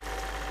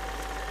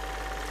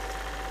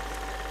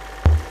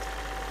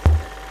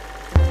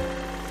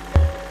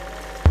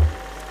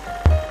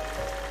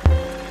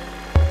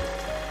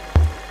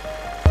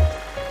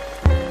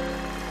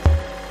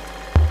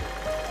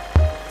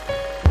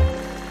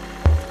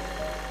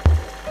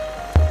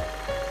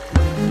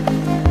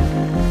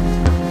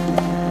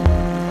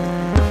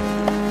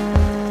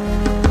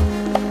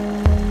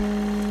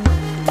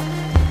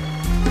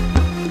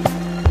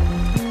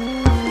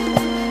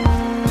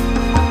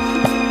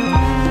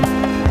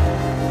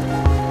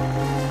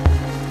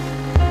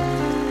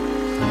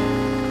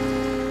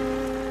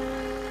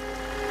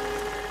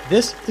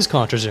This is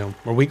ContraZoom,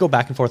 where we go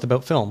back and forth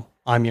about film.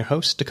 I'm your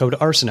host, Dakota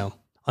Arsenault.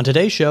 On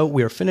today's show,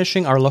 we are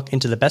finishing our look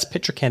into the Best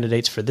Picture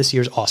candidates for this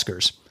year's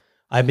Oscars.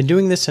 I've been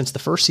doing this since the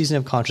first season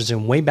of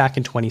ContraZoom way back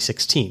in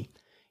 2016.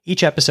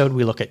 Each episode,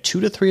 we look at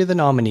 2 to 3 of the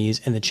nominees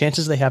and the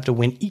chances they have to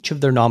win each of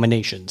their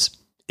nominations.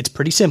 It's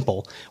pretty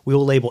simple. We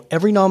will label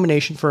every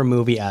nomination for a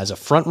movie as a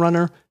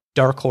frontrunner,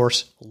 dark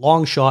horse,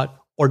 long shot,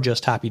 or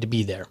just happy to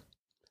be there.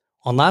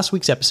 On last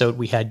week's episode,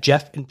 we had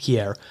Jeff and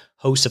Pierre,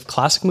 hosts of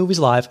Classic Movies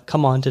Live,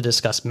 come on to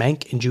discuss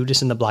Mank and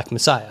Judas and the Black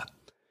Messiah.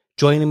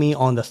 Joining me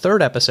on the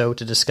third episode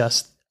to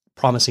discuss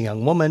Promising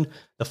Young Woman,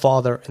 The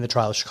Father, and The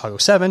Trial of Chicago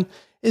 7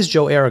 is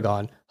Joe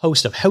Aragon,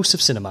 host of House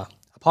of Cinema,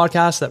 a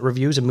podcast that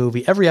reviews a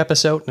movie every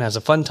episode and has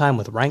a fun time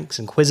with ranks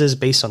and quizzes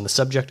based on the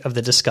subject of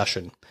the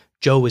discussion.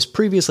 Joe was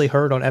previously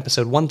heard on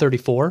episode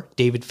 134,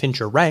 David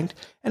Fincher Ranked,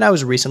 and I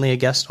was recently a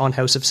guest on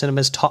House of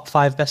Cinema's Top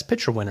 5 Best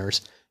Picture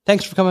winners.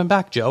 Thanks for coming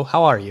back, Joe.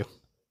 How are you?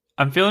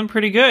 I'm feeling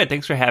pretty good.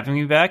 Thanks for having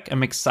me back.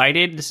 I'm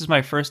excited. This is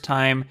my first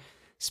time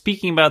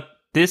speaking about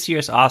this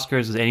year's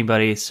Oscars with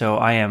anybody, so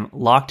I am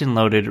locked and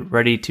loaded,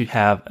 ready to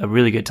have a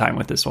really good time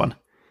with this one.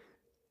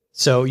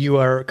 So you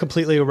are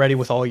completely ready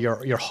with all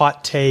your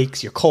hot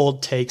takes, your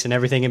cold takes, and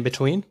everything in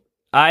between?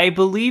 I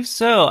believe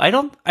so.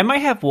 I might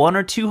have 1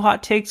 or 2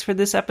 hot takes for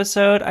this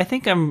episode. I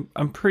think I'm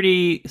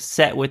pretty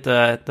set with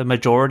the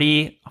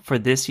majority for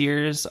this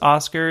year's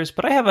Oscars,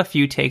 but I have a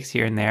few takes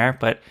here and there,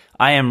 but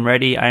I am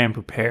ready. I am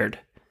prepared.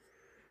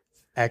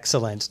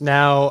 Excellent.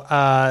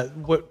 Now,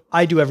 what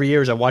I do every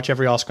year is I watch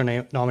every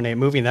Oscar-nominated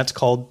movie, and that's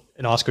called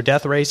an Oscar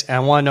death race. And I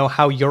want to know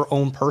how your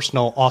own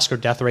personal Oscar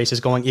death race is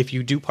going if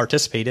you do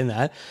participate in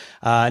that.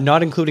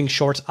 Not including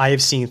shorts, I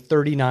have seen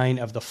 39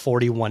 of the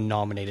 41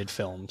 nominated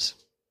films.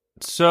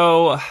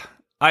 So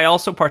I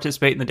also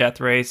participate in the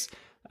death race,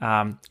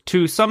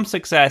 to some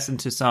success and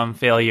to some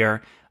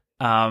failure.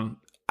 Of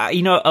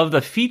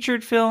the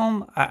featured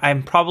film,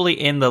 I'm probably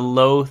in the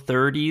low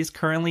 30s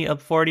currently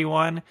of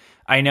 41.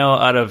 I know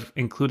out of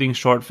including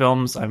short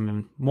films,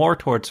 I'm more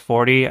towards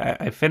 40.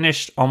 I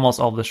finished almost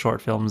all of the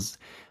short films,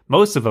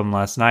 most of them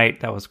last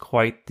night. That was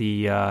quite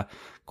the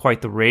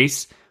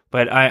race.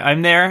 But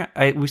I'm there.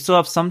 We still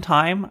have some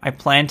time. I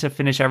plan to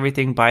finish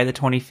everything by the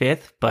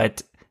 25th,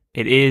 but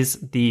it is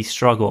the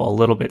struggle a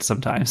little bit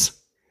sometimes.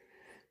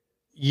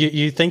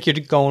 You think you're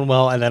going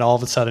well, and then all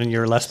of a sudden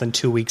you're less than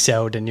 2 weeks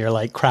out, and you're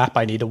like, "Crap!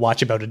 I need to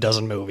watch about a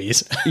dozen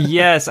movies."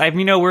 Yes,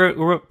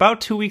 we're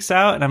about 2 weeks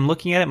out, and I'm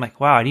looking at it. I'm like,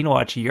 "Wow, I need to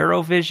watch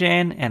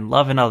Eurovision and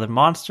Love and Other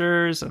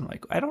Monsters." I'm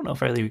like, I don't know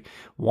if I really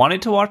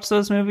wanted to watch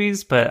those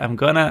movies, but I'm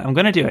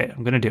gonna do it.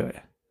 I'm gonna do it.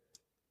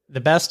 The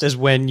best is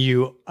when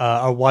you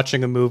are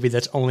watching a movie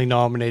that's only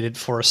nominated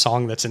for a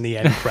song that's in the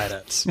end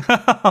credits.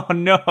 Oh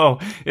no!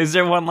 Is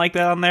there one like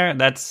that on there?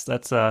 That's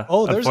there's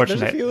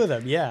unfortunate. a few of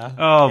them. Yeah.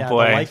 Oh yeah,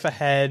 boy! The Life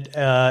Ahead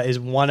is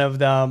one of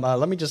them.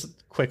 Let me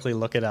just quickly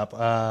look it up.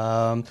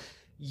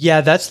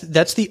 Yeah, that's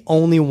the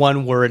only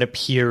one where it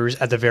appears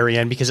at the very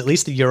end, because at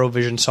least the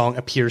Eurovision song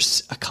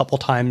appears a couple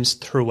times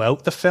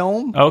throughout the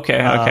film. Okay.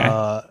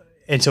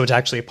 And so it's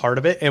actually a part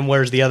of it. And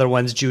whereas the other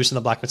ones, Judas and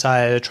the Black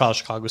Messiah, Trial of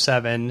Chicago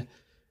 7.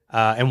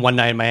 And One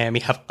Night in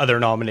Miami have other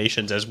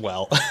nominations as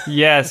well.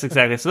 Yes,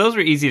 exactly. So those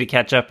were easy to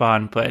catch up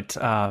on, but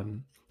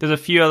there's a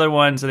few other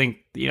ones. I think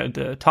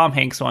the Tom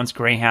Hanks ones,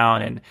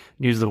 Greyhound and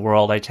News of the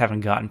World, I just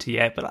haven't gotten to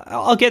yet, but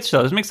I'll get to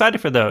those. I'm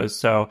excited for those.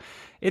 So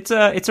it's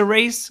a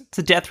race. It's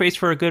a death race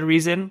for a good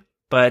reason,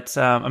 but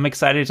I'm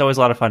excited. It's always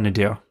a lot of fun to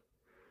do.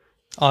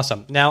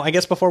 Awesome. Now, I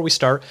guess before we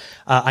start,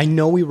 I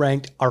know we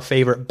ranked our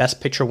favorite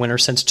Best Picture winner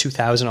since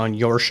 2000 on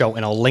your show,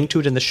 and I'll link to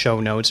it in the show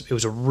notes. It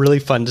was a really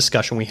fun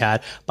discussion we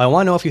had, but I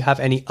want to know if you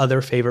have any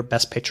other favorite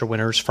Best Picture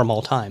winners from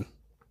all time.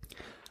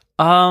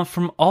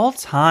 From all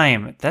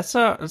time, that's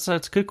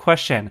a good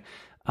question.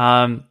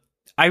 I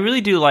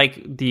really do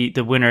like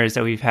the winners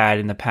that we've had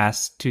in the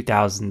past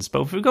 2000s,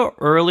 but if we go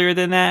earlier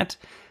than that,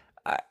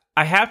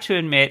 I have to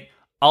admit,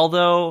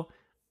 although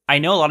I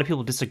know a lot of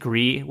people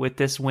disagree with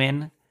this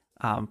win,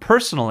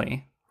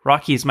 personally,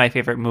 Rocky is my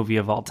favorite movie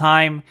of all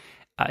time.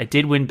 It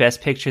did win Best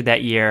Picture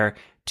that year.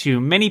 To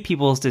many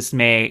people's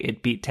dismay,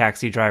 it beat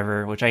Taxi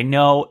Driver, which I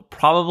know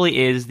probably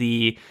is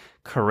the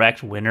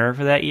correct winner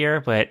for that year,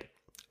 but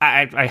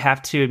I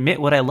have to admit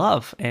what I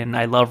love, and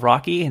I love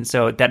Rocky, and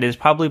so that is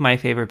probably my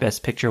favorite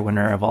Best Picture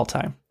winner of all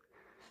time.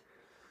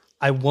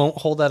 I won't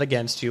hold that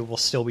against you. We'll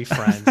still be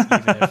friends, even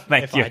if,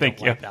 Thank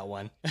you. like that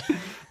one.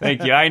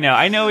 Thank you. I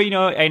know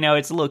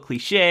it's a little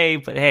cliche,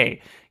 but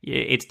hey,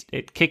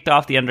 it kicked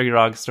off the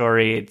underdog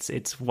story.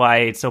 It's why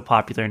it's so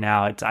popular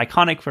now. It's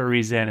iconic for a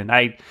reason, and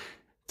I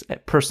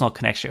personal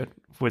connection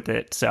with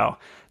it. So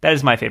that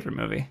is my favorite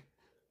movie.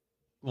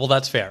 Well,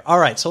 that's fair. All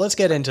right, so let's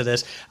get into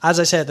this. As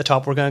I said at the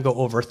top, we're going to go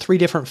over 3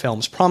 different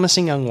films,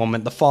 Promising Young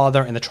Woman, The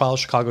Father, and The Trial of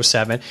Chicago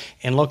 7,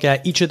 and look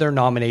at each of their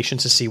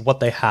nominations to see what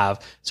they have.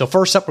 So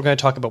first up, we're going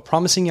to talk about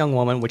Promising Young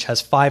Woman, which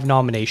has 5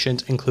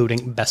 nominations,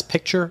 including Best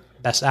Picture,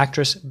 Best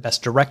Actress,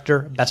 Best Director,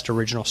 Best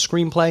Original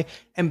Screenplay,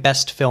 and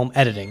Best Film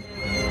Editing.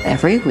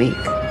 Every week,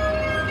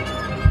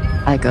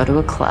 I go to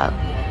a club.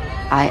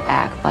 I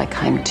act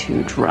like I'm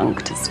too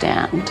drunk to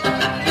stand.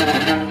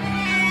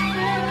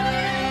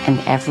 And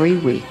every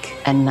week,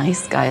 a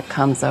nice guy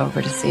comes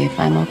over to see if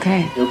I'm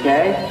okay. You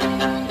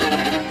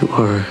okay? You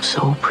are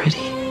so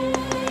pretty.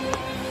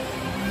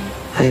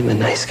 I am a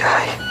nice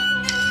guy.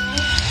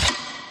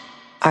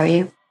 Are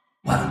you?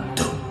 1,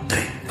 2, 3,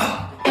 4.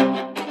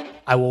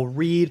 I will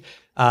read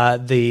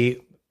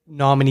the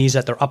nominees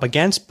that they're up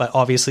against, but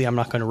obviously I'm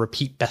not going to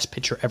repeat Best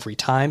Picture every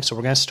time. So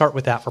we're going to start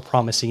with that for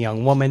Promising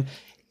Young Woman.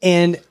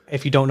 And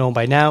if you don't know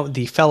by now,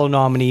 the fellow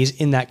nominees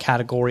in that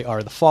category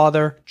are The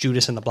Father,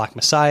 Judas and the Black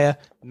Messiah,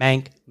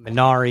 Mank,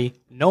 Minari,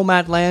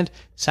 Nomadland,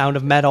 Sound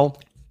of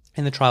Metal,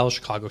 and The Trial of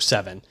Chicago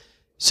 7.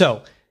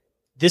 So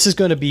this is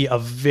going to be a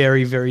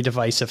very, very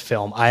divisive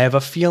film. I have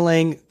a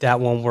feeling that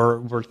when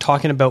we're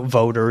talking about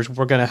voters,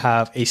 we're going to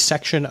have a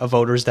section of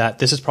voters that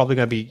this is probably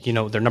going to be,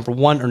 their number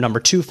 1 or number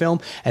 2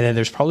 film. And then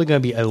there's probably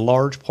going to be a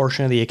large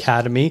portion of the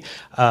Academy,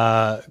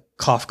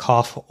 cough,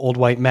 cough, old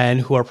white men,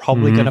 who are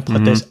probably going to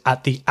put this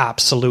at the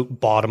absolute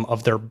bottom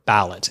of their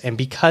ballots. And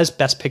because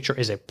Best Picture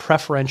is a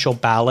preferential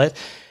ballot,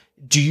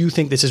 do you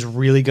think this is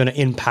really going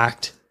to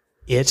impact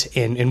it?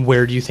 And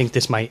where do you think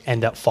this might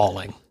end up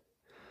falling?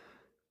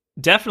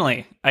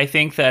 Definitely. I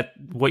think that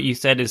what you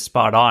said is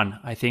spot on.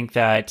 I think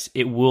that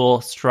it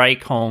will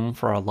strike home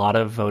for a lot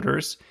of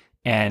voters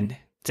and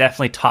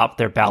definitely top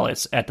their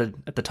ballots at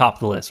the top of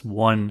the list,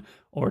 1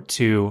 or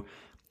 2.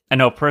 I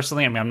know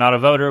personally, I'm not a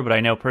voter, but I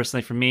know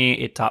personally for me,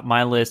 it topped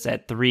my list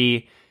at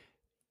 3.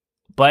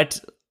 But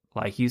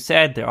like you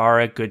said, there are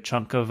a good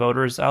chunk of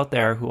voters out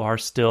there who are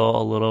still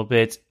a little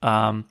bit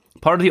part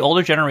of the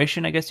older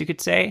generation, I guess you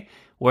could say,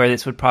 where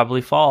this would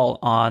probably fall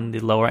on the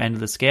lower end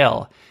of the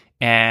scale.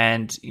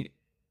 And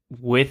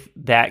with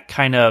that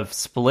kind of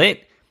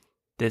split,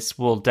 this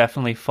will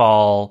definitely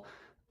fall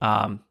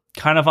kind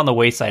of on the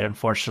wayside,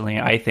 unfortunately,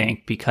 I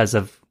think, because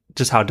of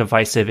just how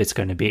divisive it's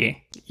going to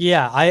be.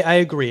 Yeah, I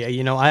agree.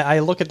 I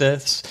look at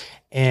this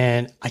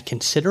and I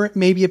consider it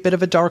maybe a bit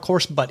of a dark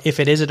horse, but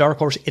if it is a dark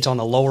horse, it's on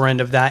the lower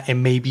end of that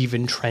and maybe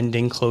even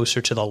trending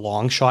closer to the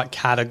long shot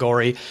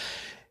category.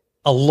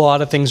 A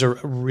lot of things are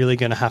really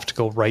going to have to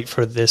go right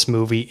for this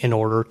movie in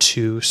order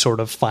to sort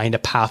of find a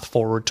path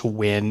forward to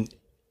win.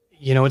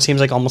 It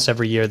seems like almost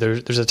every year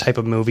there's a type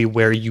of movie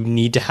where you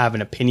need to have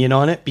an opinion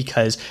on it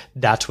because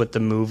that's what the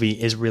movie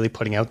is really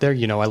putting out there.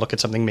 I look at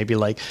something maybe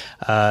like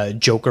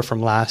Joker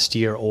from last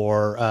year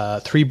or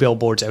 3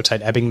 Billboards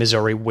Outside Ebbing,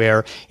 Missouri,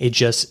 where it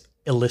just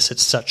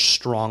elicits such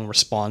strong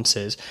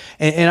responses.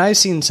 And I've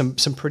seen some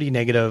pretty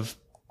negative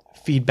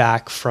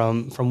feedback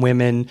from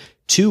women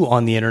too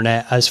on the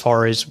internet as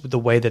far as the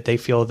way that they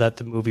feel that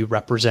the movie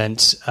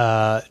represents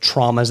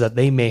traumas that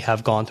they may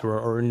have gone through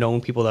or known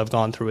people that have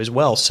gone through as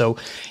well. So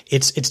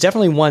it's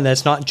definitely one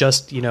that's not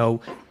just,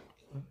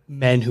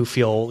 men who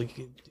feel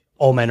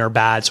all men are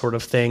bad sort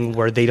of thing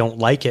where they don't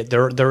like it.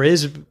 There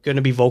is going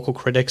to be vocal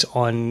critics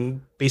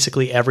on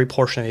basically every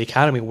portion of the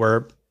Academy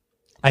where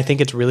I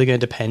think it's really going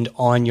to depend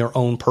on your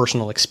own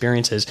personal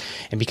experiences.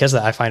 And because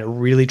of that, I find it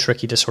really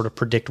tricky to sort of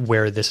predict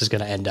where this is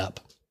going to end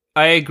up.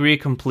 I agree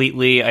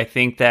completely. I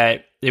think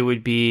that it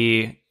would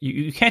be,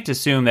 you can't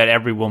assume that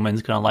every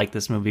woman's going to like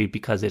this movie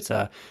because it's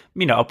a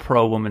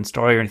pro-woman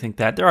story or anything like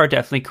that. There are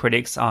definitely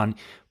critics on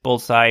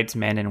both sides,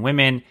 men and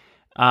women.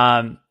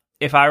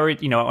 If I were,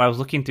 I was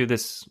looking through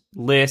this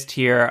list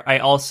here, I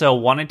also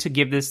wanted to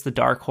give this the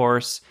dark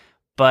horse,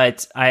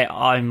 but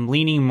I'm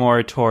leaning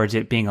more towards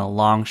it being a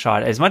long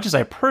shot. As much as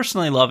I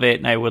personally love it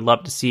and I would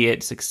love to see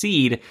it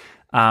succeed,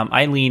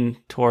 I lean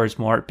towards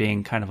more it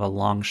being kind of a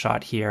long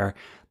shot here.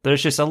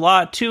 There's just there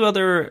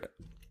are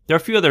a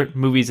few other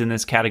movies in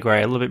this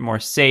category, a little bit more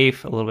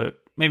safe,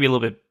 maybe a little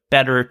bit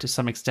better to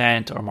some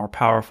extent, or more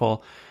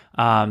powerful,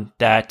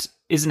 that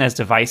isn't as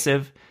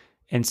divisive.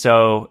 And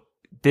so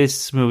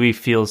this movie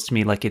feels to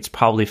me like it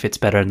probably fits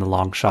better in the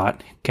long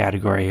shot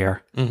category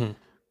here. Mm-hmm.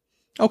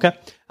 Okay.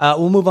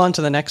 We'll move on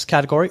to the next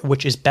category,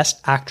 which is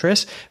Best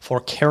Actress for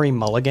Carey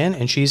Mulligan.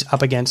 And she's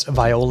up against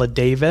Viola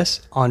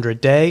Davis, Andra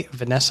Day,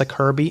 Vanessa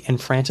Kirby,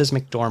 and Frances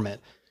McDormand.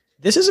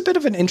 This is a bit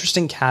of an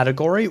interesting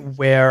category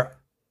where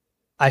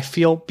I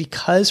feel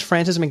because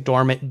Frances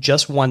McDormand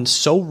just won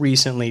so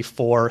recently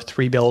for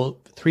 3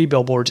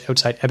 Billboards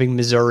Outside Ebbing,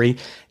 Missouri,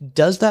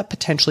 does that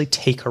potentially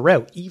take her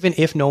out? Even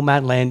if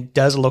Nomadland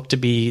does look to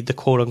be the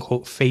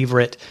quote-unquote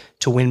favorite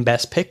to win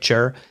Best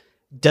Picture,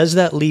 does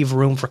that leave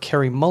room for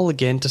Carey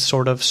Mulligan to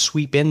sort of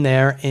sweep in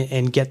there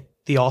and get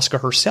the Oscar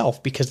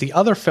herself? Because the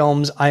other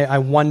films, I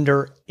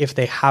wonder if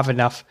they have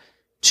enough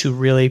to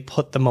really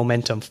put the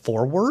momentum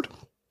forward.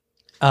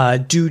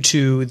 Due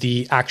to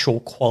the actual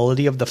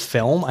quality of the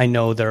film. I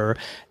know they're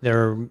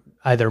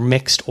either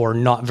mixed or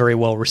not very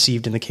well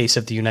received in the case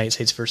of The United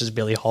States versus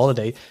Billie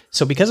Holiday.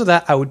 So because of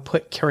that, I would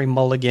put Carey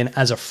Mulligan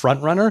as a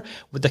front runner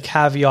with the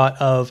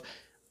caveat of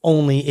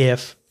only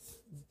if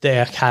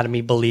the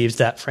Academy believes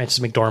that Frances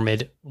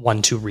McDormand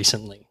won too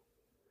recently.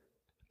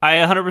 I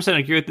 100%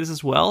 agree with this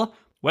as well.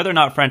 Whether or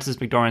not Frances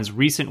McDormand's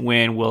recent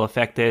win will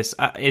affect this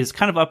is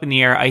kind of up in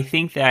the air. I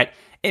think that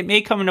it may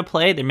come into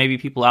play. There may be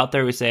people out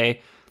there who say,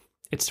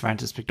 it's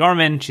Frances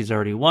McDormand. She's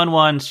already won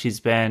one. She's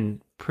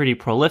been pretty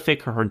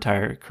prolific her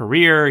entire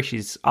career.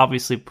 She's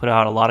obviously put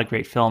out a lot of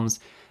great films.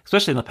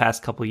 especially in the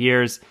past couple of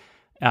years,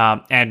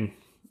 and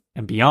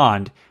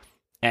beyond.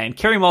 And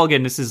Carey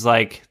Mulligan, this is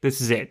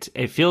it.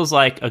 It feels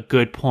like a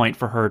good point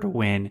for her to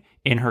win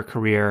in her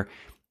career.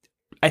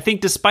 I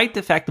think despite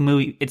the fact the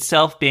movie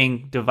itself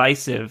being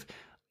divisive,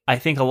 I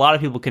think a lot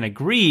of people can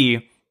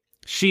agree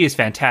she is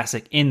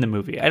fantastic in the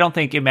movie. I don't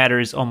think it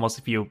matters almost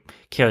if you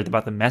cared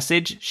about the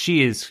message.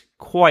 She is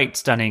quite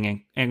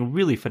stunning and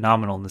really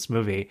phenomenal in this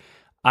movie.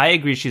 I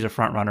agree she's a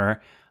front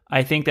runner.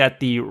 I think that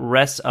the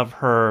rest of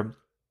her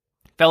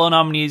fellow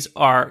nominees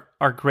are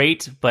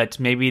great, but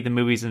maybe the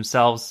movies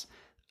themselves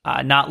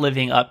not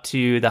living up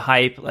to the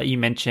hype. Like you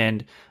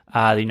mentioned,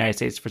 the United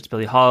States vs.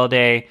 Billie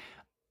Holiday.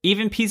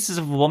 Even Pieces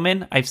of a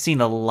Woman, I've seen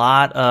a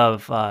lot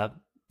of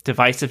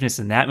divisiveness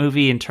in that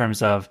movie in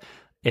terms of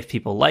if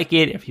people like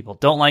it, if people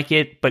don't like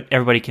it, but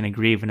everybody can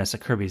agree Vanessa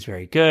Kirby is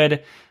very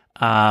good.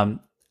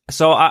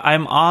 So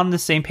I'm on the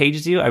same page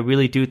as you. I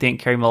really do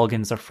think Carey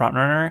Mulligan's a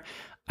frontrunner.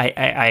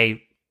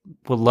 I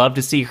would love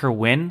to see her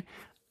win,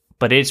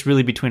 but it's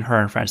really between her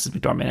and Frances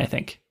McDormand, I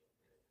think.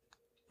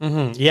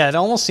 Mm-hmm. Yeah, it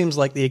almost seems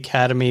like the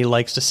Academy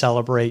likes to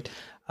celebrate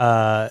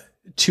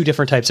two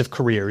different types of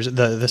careers.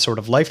 The sort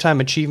of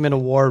Lifetime Achievement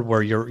Award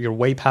where you're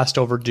way past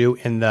overdue,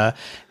 and the,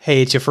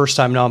 hey, it's your first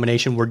time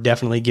nomination, we're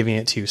definitely giving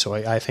it to you. So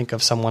I think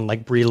of someone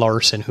like Brie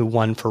Larson who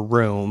won for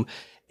Room,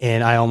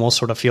 and I almost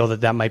sort of feel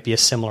that might be a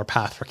similar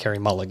path for Carey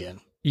Mulligan.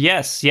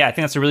 Yes, yeah, I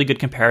think that's a really good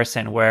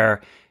comparison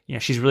where, you know,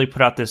 she's really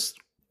put out this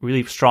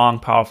really strong,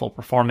 powerful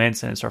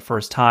performance, and it's her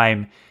first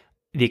time.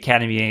 The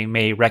Academy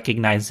may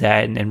recognize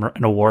that and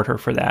award her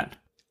for that.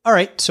 All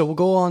right, so we'll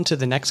go on to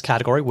the next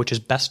category, which is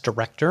Best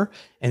Director.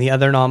 And the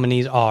other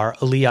nominees are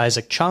Lee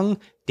Isaac Chung,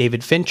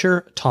 David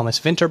Fincher, Thomas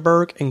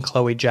Vinterberg, and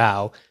Chloe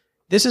Zhao.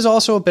 This is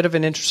also a bit of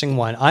an interesting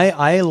one.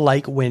 I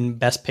like when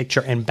Best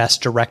Picture and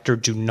Best Director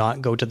do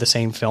not go to the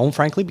same film,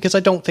 frankly, because I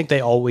don't think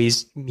they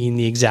always mean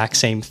the exact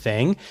same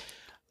thing.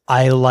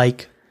 I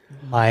like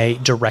my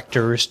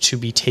directors to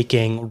be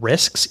taking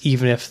risks,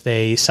 even if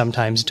they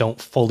sometimes don't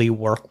fully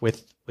work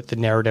with the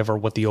narrative or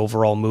what the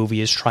overall movie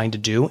is trying to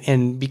do.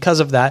 And because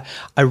of that,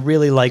 I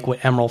really like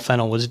what Emerald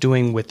Fennell was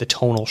doing with the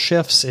tonal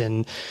shifts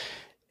and,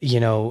 you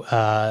know,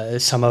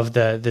 some of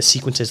the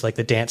sequences, like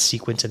the dance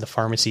sequence in the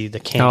pharmacy, the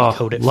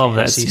candy-coated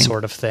fantasy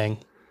sort of thing.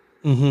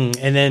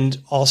 Mm-hmm. And then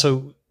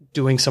also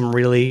doing some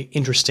really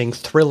interesting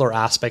thriller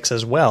aspects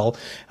as well,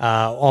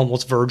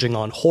 almost verging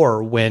on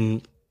horror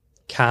when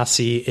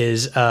Cassie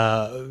is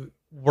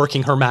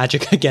working her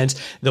magic against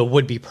the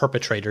would-be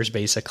perpetrators,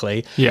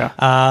 basically.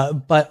 Yeah.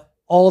 But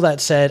all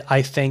that said,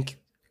 I think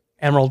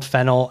Emerald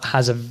Fennell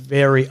has a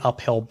very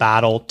uphill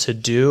battle to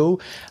do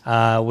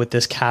with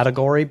this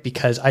category,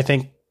 because I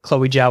think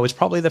Chloe Zhao is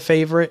probably the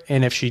favorite,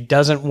 and if she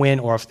doesn't win,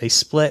 or if they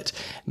split,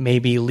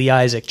 maybe Lee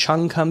Isaac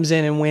Chung comes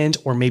in and wins,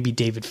 or maybe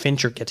David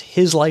Fincher gets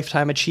his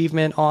Lifetime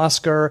Achievement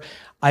Oscar.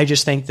 I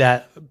just think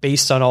that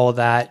based on all of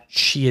that,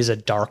 she is a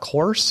dark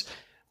horse,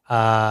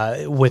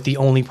 with the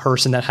only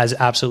person that has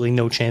absolutely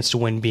no chance to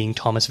win being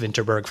Thomas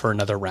Vinterberg for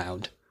another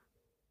round.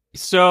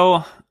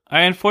 So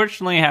I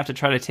unfortunately have to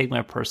try to take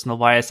my personal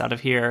bias out of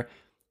here.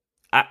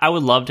 I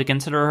would love to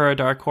consider her a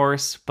dark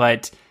horse,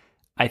 but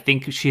I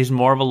think she's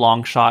more of a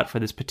long shot for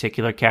this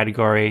particular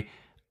category.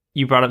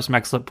 You brought up some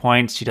excellent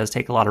points. She does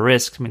take a lot of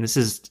risks. I mean,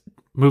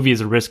 movie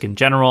is a risk in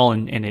general,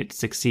 and it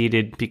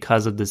succeeded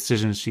because of the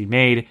decisions she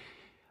made.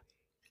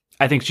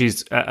 I think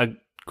she's a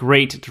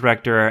great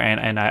director,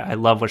 and I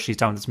love what she's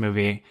done with this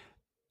movie.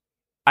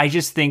 I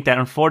just think that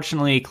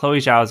unfortunately, Chloe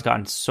Zhao has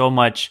gotten so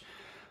much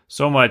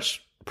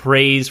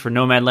praise for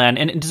Nomadland,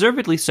 and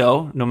deservedly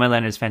so.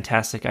 Nomadland is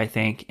fantastic, I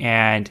think,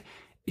 and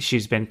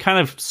she's been kind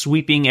of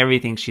sweeping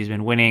everything she's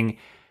been winning.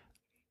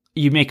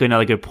 You make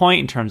another good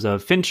point in terms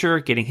of Fincher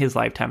getting his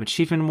Lifetime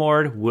Achievement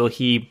Award. Will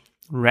he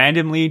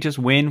randomly just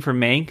win for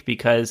Mank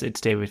because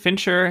it's David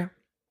Fincher?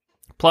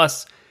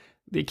 Plus,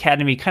 the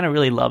Academy kind of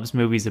really loves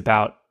movies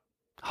about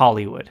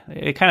Hollywood.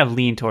 It kind of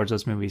leaned towards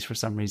those movies for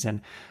some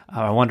reason.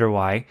 I wonder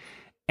why.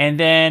 And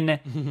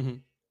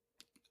then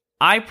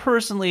I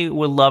personally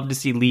would love to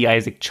see Lee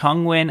Isaac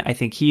Chung win. I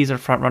think he's a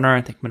frontrunner.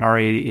 I think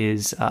Minari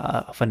is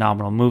a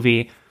phenomenal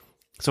movie.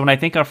 So when I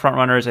think of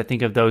frontrunners, I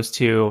think of those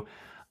two.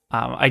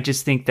 I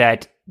just think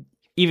that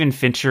even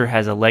Fincher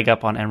has a leg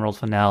up on Emerald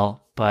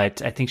Fennell,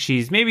 but I think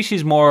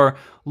she's more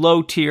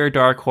low tier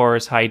dark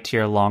horse, high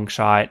tier long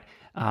shot.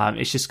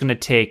 It's just going to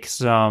take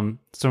some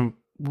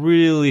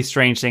really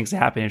strange things to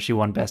happen if she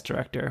won Best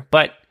Director,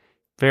 but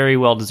very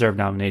well deserved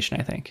nomination,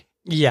 I think.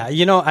 Yeah,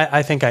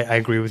 I think I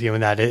agree with you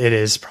in that it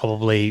is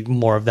probably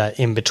more of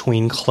that in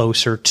between,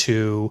 closer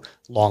to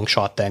long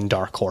shot than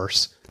dark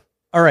horse.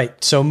 All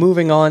right, so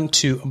moving on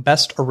to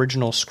Best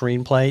Original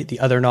Screenplay. The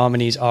other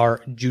nominees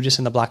are Judas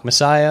and the Black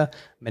Messiah,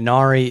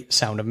 Minari,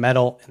 Sound of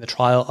Metal, and The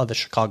Trial of the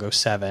Chicago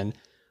 7.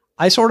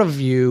 I sort of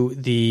view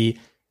the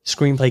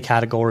screenplay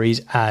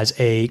categories as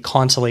a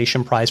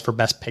consolation prize for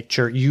Best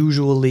Picture,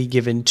 usually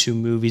given to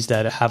movies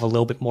that have a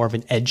little bit more of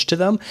an edge to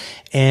them.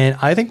 And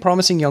I think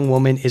Promising Young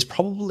Woman is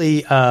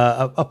probably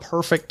a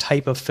perfect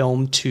type of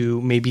film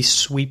to maybe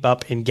sweep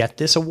up and get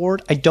this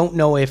award. I don't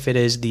know if it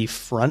is the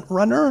front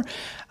runner,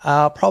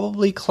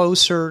 probably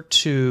closer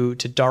to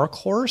Dark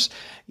Horse.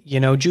 You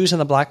know, Judas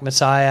and the Black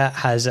Messiah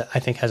I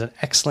think has an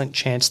excellent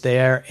chance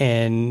there.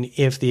 And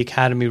if the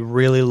Academy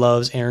really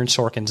loves Aaron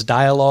Sorkin's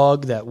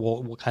dialogue, that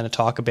we'll kind of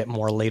talk a bit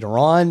more later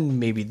on,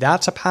 maybe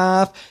that's a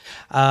path.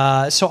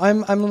 So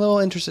I'm a little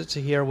interested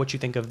to hear what you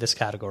think of this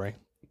category.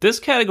 This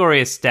category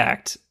is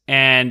stacked,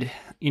 and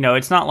you know,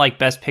 it's not like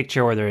Best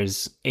Picture where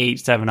there's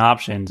 8-7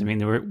 options. I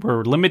mean,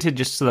 we're limited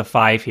just to the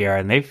 5 here,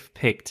 and they've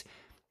picked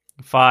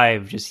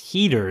 5 just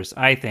heaters.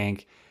 I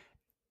think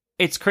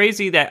it's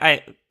crazy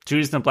that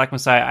Judas and the Black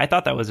Messiah, I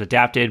thought that was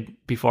adapted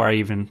before I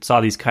even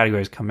saw these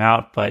categories come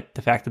out, but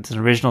the fact that it's an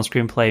original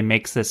screenplay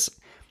makes this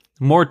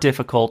more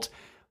difficult.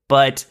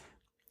 But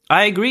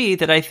I agree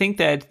that I think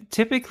that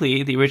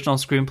typically the original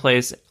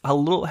screenplays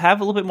have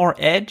a little bit more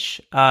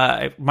edge.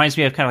 It reminds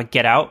me of kind of like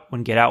Get Out,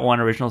 when Get Out won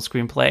original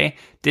screenplay.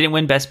 Didn't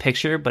win Best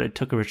Picture, but it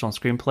took original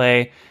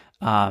screenplay.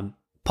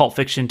 Pulp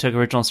Fiction took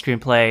original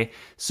screenplay.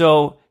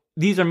 So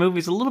these are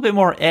movies a little bit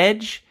more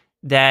edge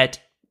that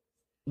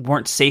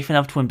weren't safe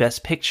enough to win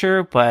Best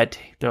Picture, but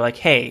they're like,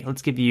 hey,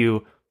 let's give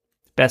you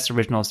Best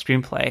Original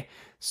Screenplay.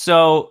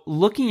 So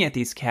looking at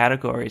these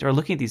categories, or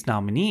looking at these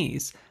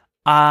nominees,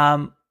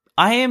 I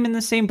am in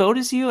the same boat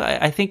as you.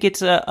 I think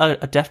it's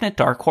a definite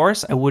dark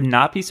horse. I would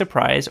not be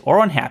surprised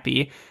or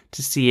unhappy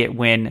to see it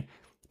win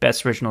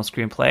Best Original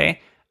Screenplay.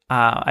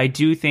 I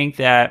do think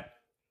that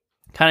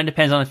kind of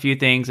depends on a few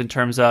things in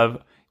terms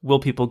of, will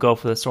people go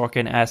for the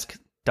Sorkin-esque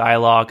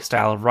dialogue,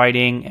 style of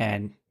writing,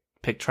 and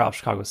pick Trial of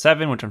Chicago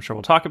 7, which I'm sure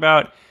we'll talk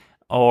about,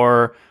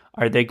 or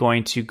are they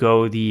going to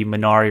go the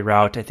Minari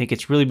route? I think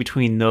it's really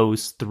between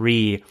those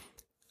 3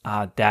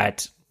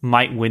 that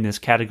might win this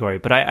category.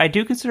 But I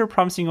do consider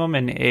Promising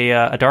Woman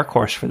a dark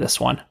horse for this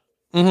one.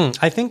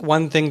 Mm-hmm. I think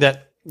one thing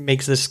that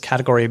makes this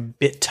category a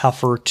bit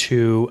tougher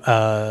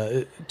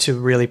to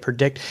really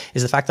predict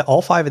is the fact that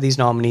all 5 of these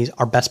nominees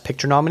are Best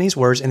Picture nominees,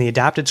 whereas in the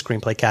adapted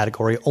screenplay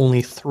category,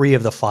 only 3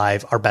 of the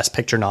 5 are Best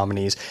Picture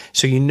nominees.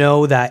 So you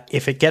know that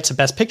if it gets a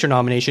Best Picture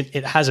nomination,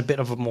 it has a bit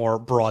of a more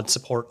broad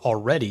support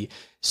already.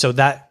 So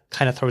that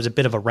kind of throws a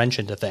bit of a wrench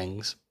into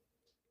things.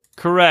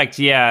 Correct.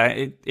 Yeah,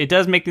 it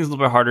does make things a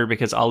little bit harder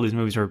because all these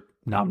movies are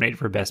nominated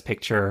for Best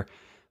Picture.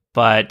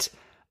 But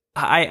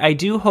I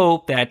do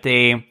hope that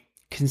they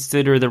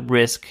consider the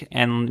risk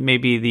and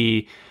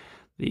maybe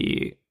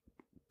the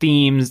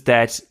themes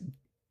that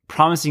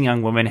Promising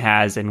Young Woman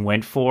has and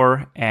went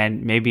for,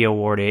 and maybe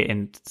award it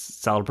and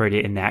celebrate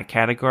it in that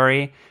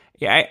category.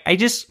 Yeah, I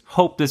just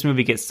hope this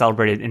movie gets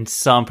celebrated in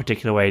some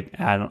particular way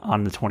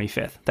on the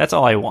 25th. That's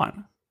all I want.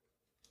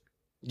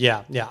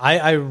 Yeah.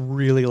 I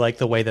really like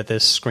the way that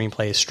this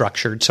screenplay is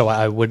structured, so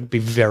I would be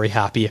very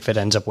happy if it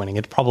ends up winning.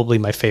 It's probably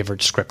my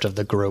favorite script of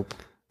the group.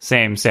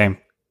 Same.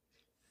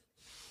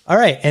 All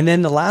right, and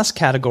then the last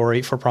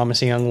category for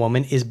Promising Young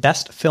Woman is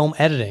Best Film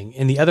Editing,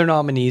 and the other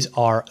nominees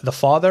are The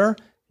Father,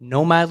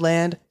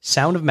 Nomadland,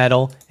 Sound of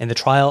Metal, and The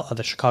Trial of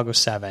the Chicago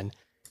 7.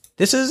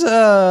 This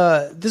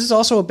is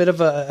also a bit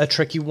of a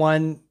tricky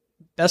one.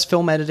 Best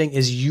Film Editing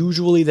is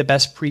usually the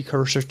best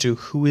precursor to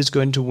who is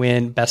going to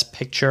win Best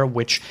Picture,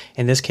 which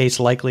in this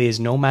case likely is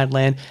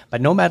Nomadland.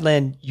 But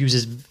Nomadland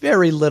uses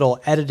very little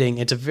editing.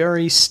 It's a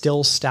very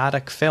still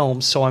static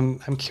film, so I'm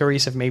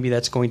curious if maybe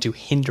that's going to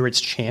hinder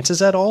its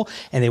chances at all,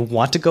 and they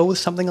want to go with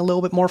something a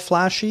little bit more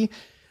flashy.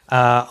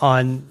 We're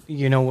going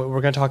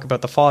to talk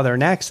about The Father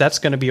next. That's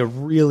going to be a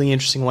really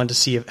interesting one to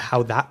see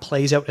how that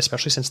plays out,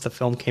 especially since the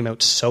film came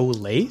out so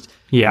late.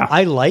 Yeah.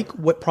 I like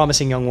what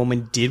Promising Young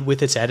Woman did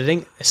with its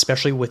editing,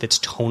 especially with its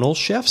tonal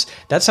shifts.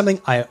 That's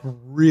something I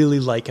really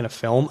like in a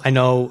film. I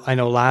know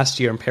last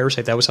year in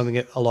Parasite, that was something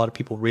that a lot of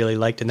people really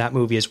liked in that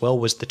movie as well,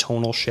 was the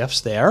tonal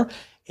shifts there.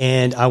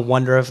 And I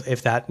wonder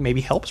if that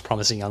maybe helps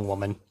Promising Young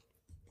Woman.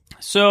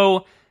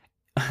 So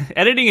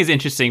editing is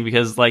interesting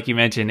because, like you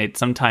mentioned, it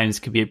sometimes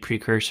could be a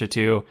precursor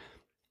to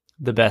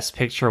the Best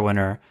Picture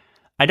winner.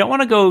 I don't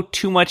want to go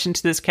too much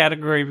into this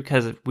category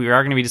because we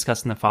are going to be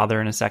discussing The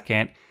Father in a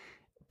second.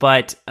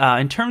 But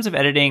in terms of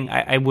editing,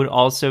 I would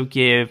also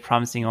give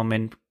Promising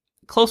Woman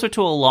closer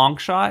to a long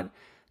shot,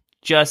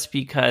 just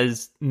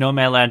because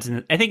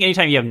Nomadland, I think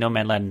anytime you have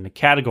Nomadland in the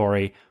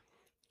category,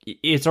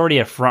 it's already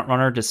a front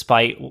runner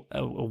despite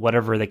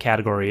whatever the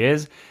category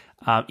is.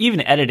 Even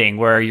editing,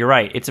 where you're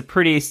right, it's a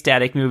pretty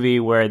static movie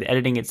where the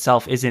editing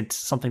itself isn't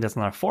something that's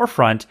on the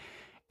forefront.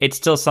 It's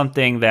still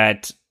something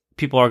that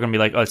people are going to be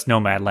like, oh, it's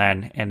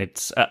Nomadland, and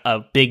it's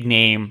a big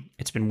name.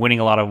 It's been winning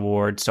a lot of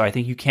awards, so I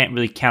think you can't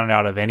really count it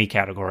out of any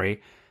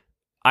category.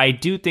 I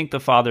do think The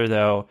Father,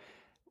 though,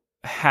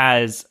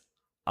 has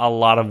a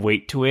lot of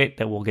weight to it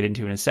that we'll get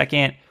into in a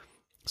second.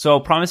 So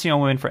Promising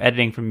Young Woman for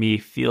editing for me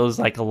feels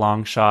like a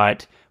long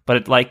shot,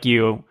 but like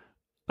you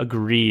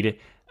agreed,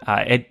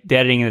 the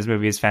editing in this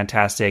movie is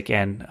fantastic,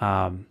 and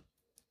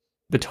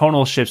the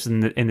tonal shifts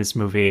in this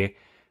movie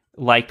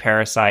like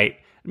Parasite.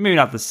 Maybe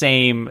not the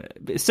same,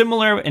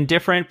 similar and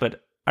different,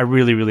 but I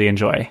really, really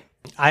enjoy.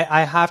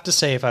 I have to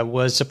say, if I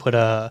was to put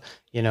a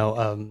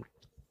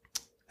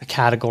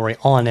category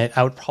on it,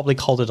 I would probably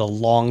call it a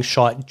long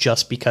shot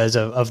just because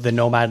of the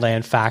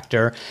Nomadland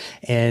factor.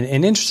 And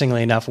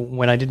interestingly enough,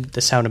 when I did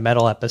the Sound of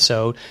Metal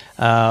episode,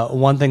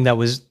 one thing that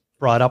was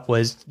brought up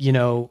was,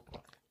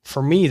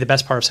 for me, the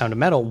best part of Sound of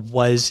Metal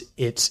was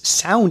its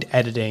sound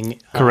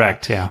editing.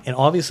 Correct, yeah. And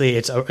obviously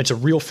it's a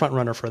real front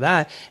runner for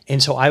that.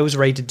 And so I was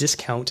ready to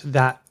discount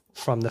that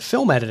from the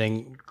film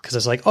editing because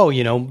it's like,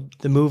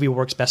 the movie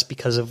works best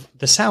because of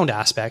the sound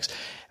aspects.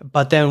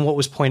 But then what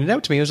was pointed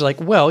out to me was like,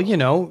 well,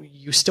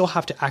 you still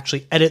have to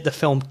actually edit the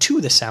film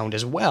to the sound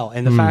as well.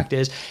 And the fact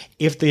is,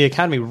 if the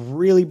Academy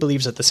really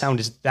believes that the sound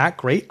is that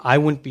great, I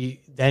wouldn't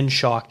be then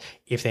shocked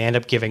if they end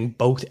up giving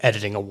both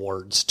editing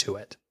awards to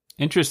it.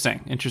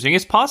 Interesting.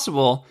 It's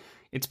possible.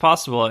 It's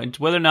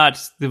whether or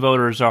not the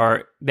voters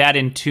are that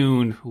in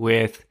tune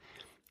with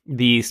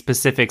the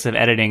specifics of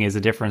editing is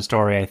a different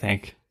story, I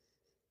think.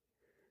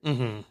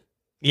 Mm-hmm.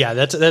 Yeah,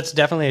 that's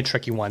definitely a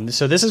tricky one.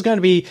 So this is going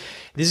to be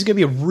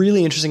a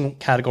really interesting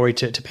category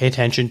to pay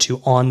attention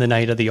to on the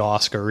night of the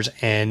Oscars,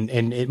 and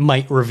it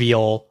might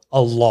reveal a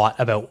lot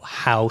about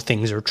how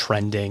things are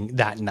trending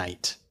that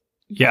night.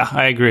 Yeah,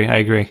 I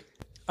agree.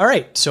 All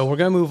right, so we're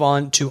going to move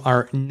on to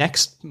our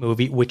next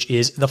movie, which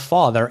is The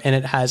Father, and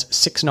it has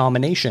 6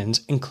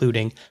 nominations,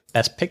 including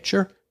Best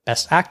Picture,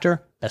 Best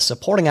Actor, Best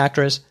Supporting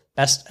Actress,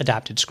 Best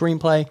Adapted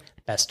Screenplay,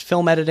 Best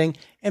Film Editing,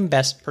 and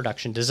Best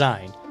Production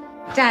Design.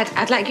 Dad,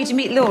 I'd like you to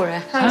meet Laura.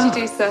 How do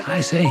you do, sir?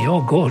 I say,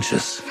 you're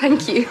gorgeous.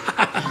 Thank you.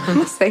 I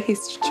must say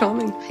he's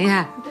charming.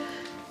 Yeah,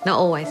 not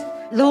always.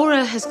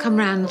 Laura has come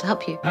round to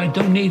help you. I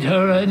don't need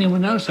her or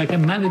anyone else. I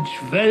can manage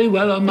very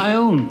well on my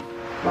own.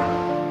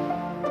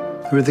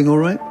 Everything all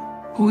right?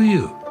 Who are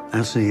you?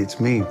 Anthony, it's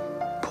me,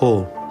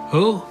 Paul.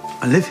 Who?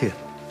 I live here.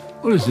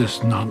 What is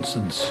this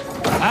nonsense?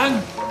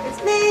 Anne? It's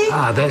me.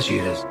 Ah, there she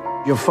is.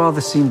 Your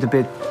father seemed a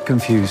bit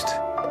confused.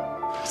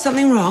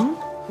 Something wrong?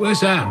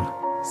 Where's Anne?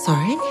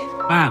 Sorry?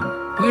 Anne,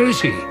 where is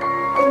she?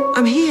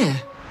 I'm here.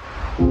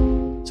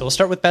 So we'll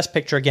start with Best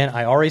Picture again.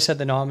 I already said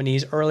the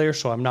nominees earlier,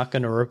 so I'm not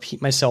going to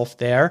repeat myself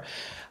there.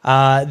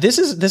 This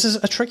is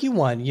a tricky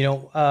one.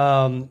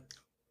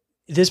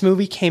 This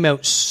movie came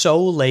out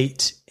so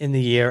late in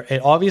the year.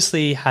 It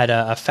obviously had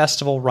a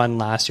festival run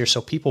last year,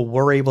 so people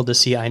were able to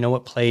see. I know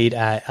it played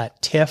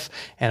at TIFF,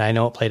 and I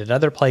know it played at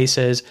other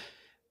places.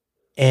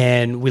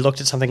 And we looked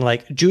at something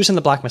like Judas and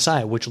the Black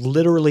Messiah, which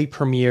literally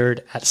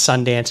premiered at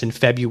Sundance in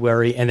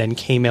February and then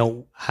came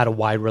out, had a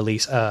wide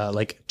release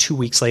like 2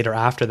 weeks later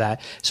after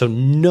that. So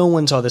no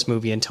one saw this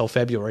movie until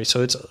February.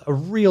 So it's a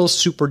real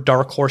super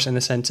dark horse in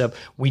the sense of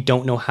we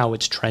don't know how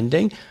it's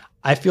trending.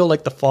 I feel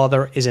like The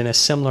Father is in a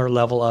similar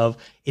level of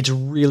it's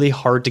really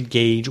hard to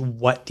gauge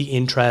what the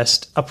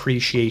interest,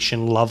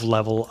 appreciation, love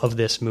level of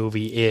this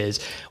movie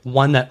is.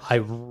 One that I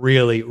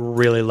really,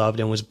 really loved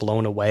and was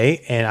blown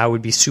away, and I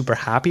would be super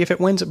happy if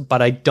it wins,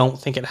 but I don't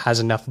think it has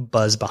enough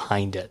buzz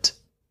behind it.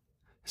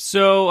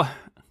 So,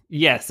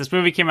 yes, this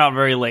movie came out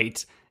very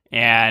late,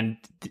 and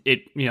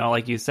it,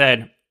 like you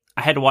said,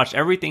 I had to watch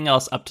everything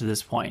else up to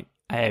this point.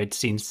 I had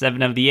seen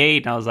 7 of the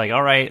 8, and I was like,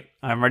 all right,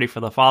 I'm ready for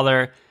The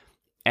Father.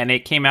 And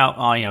it came out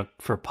on,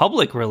 for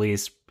public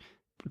release,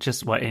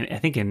 just I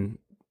think in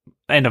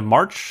end of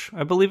March,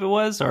 I believe it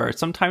was, or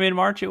sometime in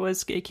March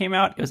it came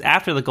out. It was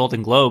after the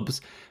Golden Globes,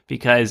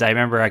 because I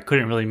remember I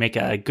couldn't really make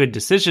a good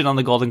decision on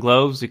the Golden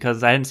Globes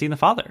because I hadn't seen The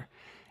Father.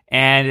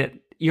 And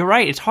you're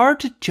right, it's hard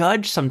to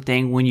judge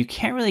something when you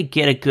can't really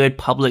get a good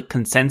public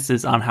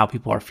consensus on how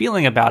people are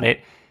feeling about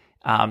it.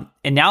 And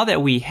now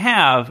that we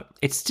have,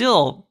 it's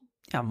still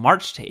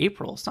March to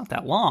April. It's not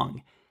that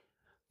long.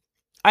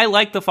 I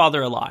like The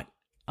Father a lot.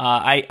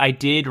 I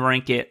did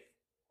rank it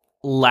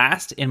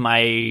last in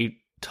my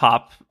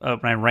top when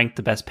I ranked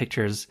the best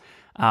pictures.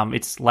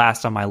 It's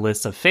last on my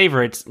list of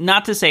favorites.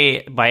 Not to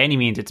say by any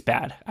means it's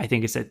bad. I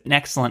think it's an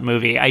excellent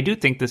movie. I do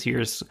think this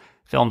year's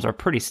films are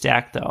pretty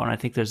stacked, though, and I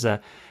think it's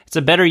a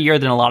better year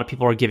than a lot of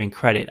people are giving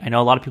credit. I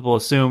know a lot of people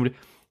assumed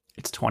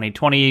it's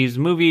 2020's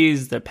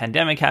movies, the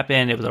pandemic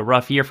happened, it was a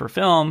rough year for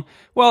film.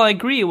 Well, I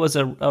agree it was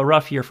a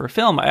rough year for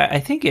film. I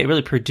think it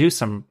really produced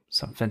some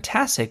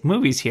fantastic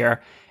movies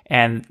here.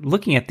 And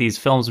looking at these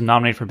films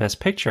nominated for Best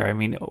Picture, I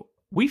mean,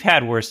 we've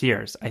had worse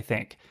years, I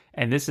think,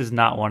 and this is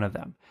not one of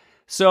them.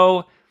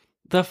 So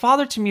The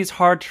Father to me is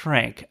hard to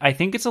rank. I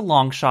think it's a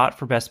long shot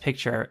for Best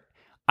Picture.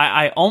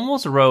 I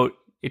almost wrote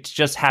it's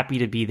just happy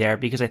to be there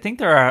because I think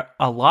there are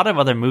a lot of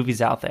other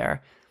movies out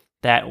there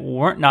that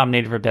weren't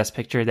nominated for Best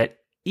Picture that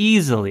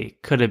easily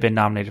could have been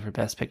nominated for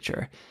Best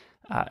Picture.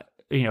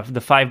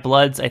 The Five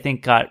Bloods, I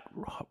think, got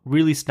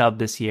really snubbed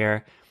this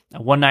year.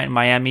 One Night in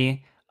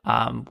Miami,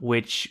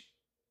 which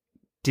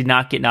did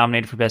not get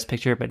nominated for Best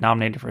Picture, but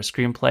nominated for a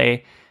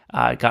screenplay,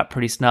 got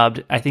pretty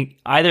snubbed. I think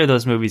either of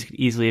those movies could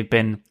easily have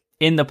been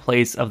in the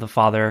place of The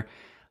Father.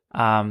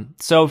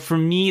 So for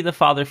me, The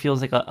Father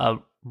feels like a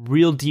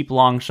real deep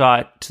long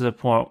shot to the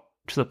point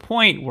to the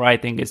point where I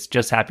think it's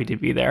Just Happy to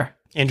Be There.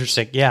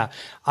 Interesting. Yeah.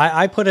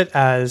 I put it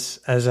as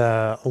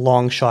a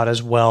long shot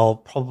as well,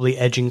 probably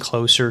edging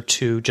closer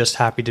to Just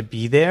Happy to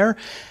Be There.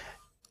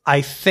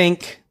 I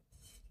think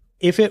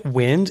if it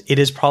wins, it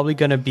is probably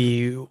going to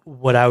be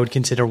what I would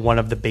consider one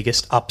of the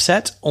biggest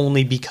upsets,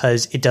 only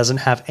because it doesn't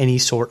have any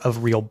sort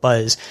of real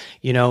buzz.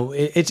 You know,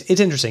 it's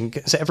interesting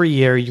because every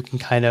year you can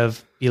kind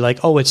of be like,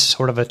 oh, it's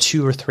sort of a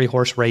 2 or 3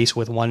 horse race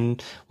with one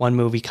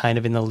movie kind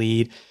of in the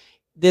lead.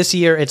 This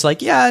year, it's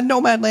like, yeah,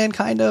 Nomadland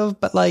kind of,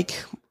 but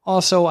like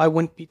also I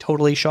wouldn't be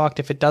totally shocked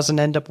if it doesn't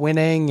end up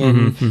winning,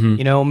 and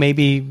you know,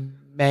 maybe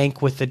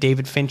Mank with the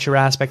David Fincher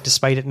aspect,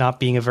 despite it not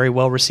being a very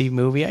well received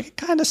movie, I can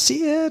kind of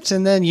see it.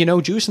 And then, you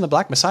know, Judas and the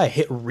Black Messiah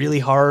hit really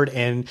hard,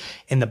 and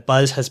the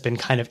buzz has been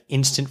kind of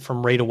instant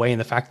from right away.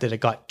 And the fact that it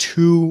got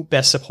 2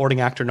 Best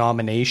Supporting Actor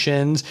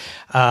nominations,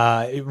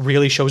 it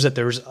really shows that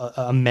there's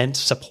immense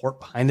support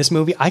behind this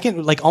movie. I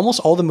can, like almost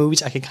all the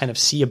movies, I can kind of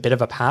see a bit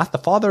of a path. The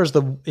Father is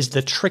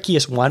the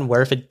trickiest one,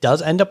 where if it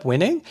does end up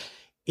winning,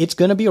 it's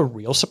going to be a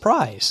real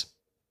surprise.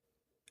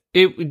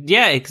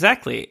 Yeah,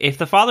 exactly. If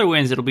The Father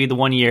wins, it'll be the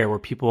one year where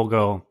people will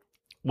go,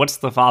 what's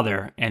The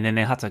Father? And then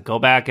they'll have to go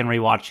back and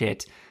rewatch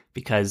it,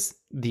 because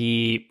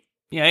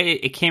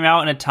it came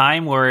out in a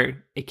time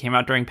where it came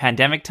out during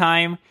pandemic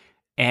time,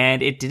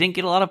 and it didn't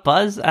get a lot of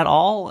buzz at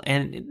all.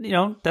 And, you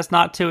know, that's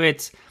not to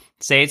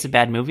say it's a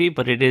bad movie,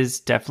 but it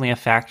is definitely a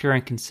factor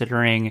in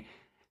considering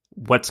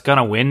what's going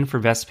to win for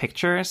Best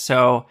Picture.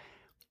 So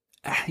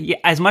yeah,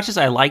 as much as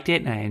I liked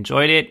it and I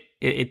enjoyed it,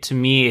 to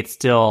me, it's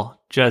still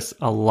just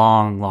a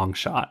long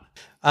shot.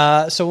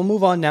 So we'll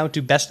move on now to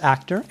Best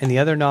Actor, and the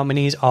other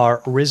nominees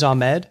are Riz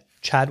Ahmed,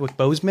 Chadwick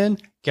Boseman,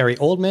 Gary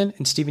Oldman,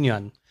 and Steven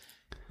Yeun.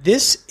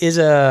 This is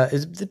a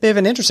bit of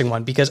an interesting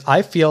one, because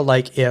I feel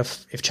like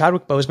if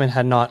Chadwick Boseman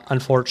had not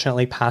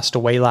unfortunately passed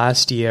away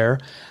last year,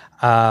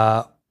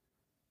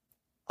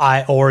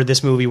 or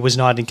this movie was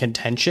not in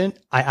contention,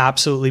 I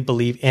absolutely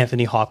believe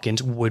Anthony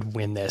Hopkins would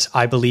win this.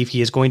 I believe he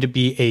is going to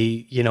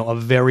be a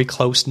very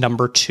close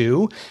number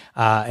 2.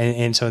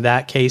 And so in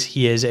that case,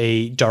 he is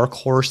a dark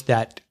horse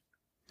that,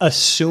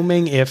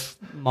 assuming if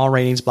Ma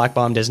Rainey's Black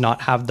Bottom does not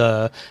have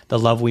the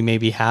love we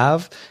maybe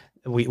have,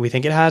 we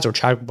think it has, or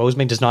Chadwick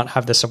Boseman does not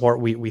have the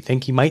support we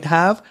think he might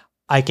have,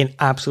 I can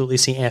absolutely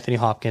see Anthony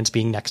Hopkins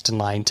being next in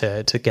line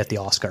to get the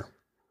Oscar.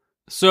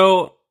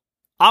 So,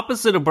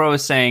 opposite of what I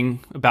was saying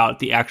about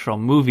the actual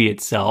movie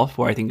itself,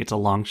 where I think it's a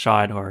long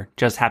shot or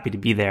Just Happy to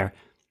Be There,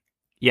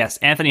 yes,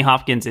 Anthony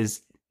Hopkins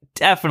is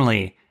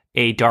definitely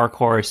a dark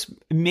horse,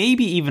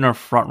 maybe even a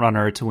front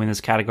runner to win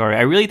this category.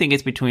 I really think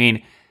it's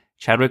between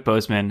Chadwick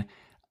Boseman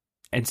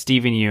and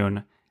Steven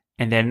Yeun,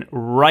 and then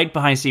right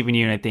behind Steven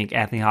Yeun, I think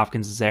Anthony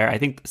Hopkins is there. I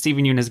think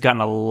Steven Yeun has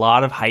gotten a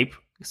lot of hype,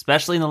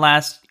 especially in the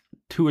last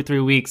 2 or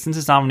 3 weeks since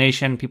his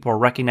nomination. People are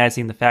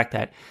recognizing the fact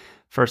that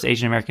first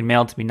Asian American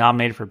male to be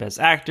nominated for Best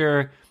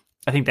Actor.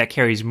 I think that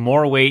carries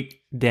more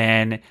weight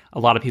than a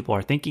lot of people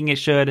are thinking it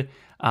should.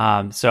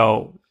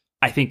 So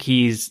I think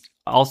he's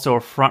also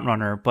a front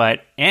runner, but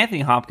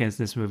Anthony Hopkins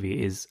in this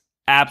movie is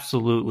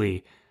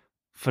absolutely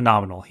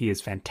phenomenal. He is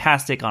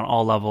fantastic on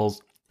all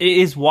levels. It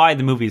is why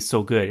the movie is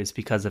so good. It's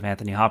because of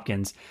Anthony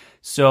Hopkins.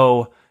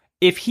 So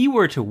if he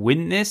were to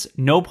win this,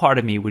 no part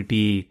of me would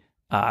be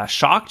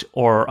shocked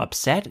or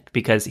upset,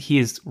 because he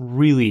is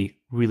really,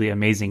 really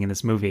amazing in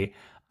this movie.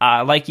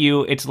 Like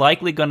you, it's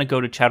likely going to go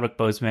to Chadwick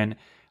Boseman,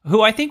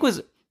 who I think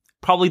was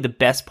probably the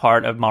best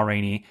part of Ma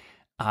Rainey.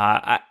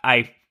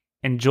 I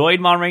enjoyed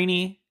Ma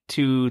Rainey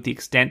to the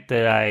extent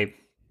that I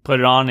put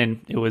it on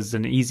and it was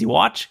an easy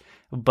watch.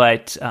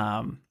 But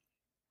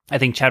I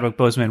think Chadwick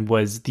Boseman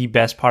was the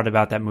best part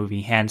about that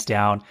movie, hands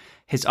down.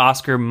 His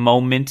Oscar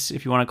moment,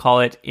 if you want to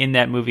call it, in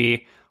that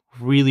movie,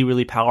 really,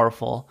 really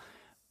powerful.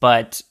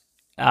 But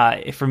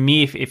for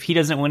me, if he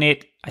doesn't win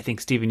it, I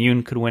think Steven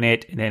Yeun could win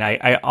it. And then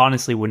I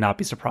honestly would not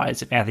be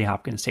surprised if Anthony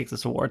Hopkins takes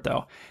this award,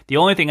 though. The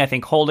only thing I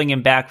think holding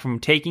him back from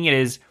taking it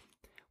is,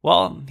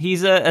 well,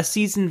 he's a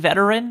seasoned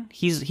veteran.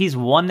 He's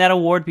won that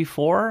award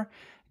before.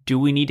 Do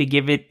we need to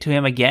give it to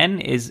him again?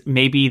 Is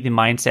maybe the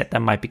mindset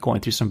that might be going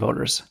through some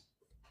voters.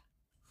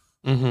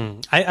 Mm-hmm.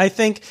 I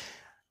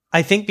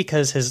think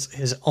because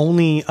his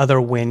only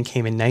other win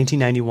came in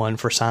 1991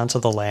 for Silence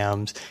of the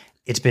Lambs.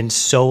 It's been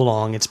so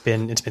long. It's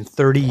been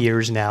 30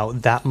 years now.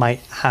 That might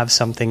have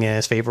something in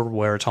his favor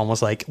where it's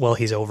almost like, well,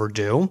 he's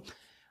overdue.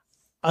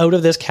 Out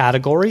of this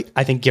category,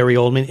 I think Gary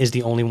Oldman is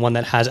the only one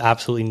that has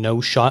absolutely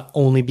no shot,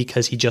 only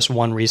because he just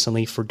won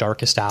recently for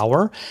Darkest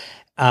Hour.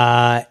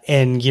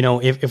 And, you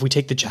know, if we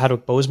take the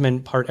Chadwick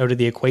Boseman part out of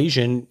the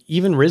equation,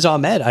 even Riz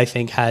Ahmed, I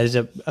think, has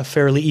a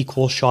fairly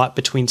equal shot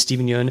between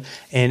Steven Yeun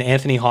and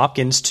Anthony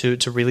Hopkins to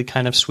really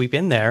kind of sweep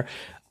in there.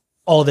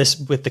 All this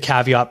with the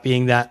caveat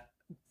being that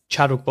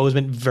Chadwick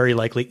Boseman very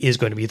likely is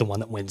going to be the one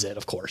that wins it,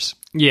 of course.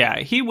 Yeah,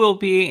 he will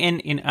be.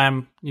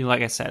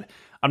 Like I said,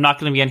 I'm not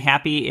going to be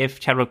unhappy if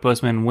Chadwick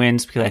Boseman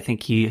wins, because I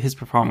think his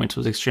performance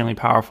was extremely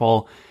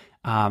powerful.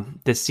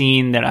 The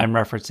scene that I'm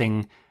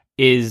referencing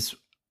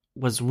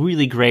was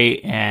really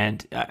great,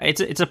 and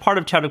it's a part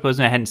of Chadwick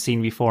Boseman I hadn't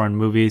seen before in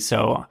movies,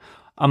 so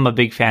I'm a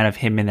big fan of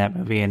him in that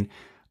movie, and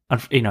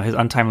his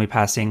untimely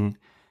passing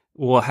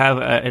will have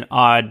an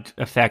odd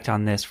effect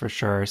on this for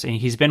sure. So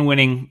he's been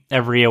winning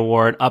every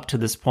award up to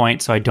this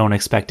point, so I don't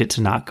expect it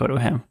to not go to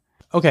him.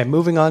 Okay,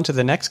 moving on to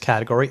the next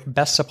category,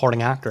 Best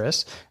Supporting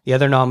Actress. The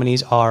other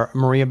nominees are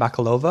Maria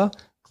Bakalova,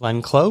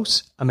 Glenn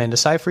Close, Amanda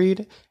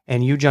Seyfried,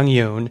 and Yoo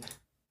Jung-yoon.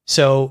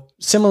 So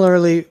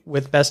similarly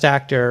with Best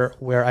Actor,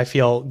 where I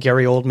feel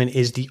Gary Oldman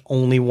is the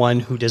only one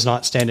who does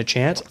not stand a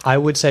chance, I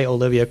would say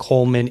Olivia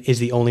Colman is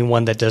the only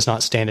one that does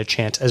not stand a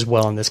chance as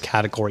well in this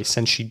category,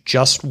 since she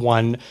just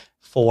won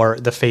for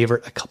The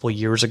Favorite a couple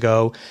years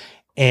ago.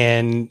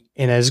 And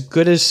as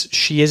good as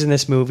she is in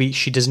this movie,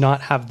 she does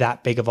not have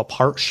that big of a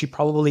part. She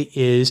probably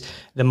is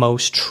the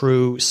most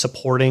true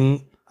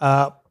supporting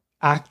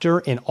actor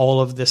in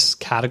all of this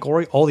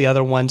category. All the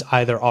other ones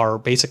are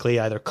basically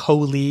either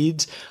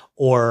co-leads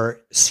or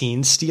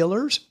scene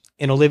stealers.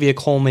 And Olivia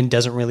Colman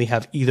doesn't really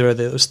have either of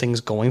those things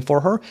going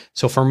for her.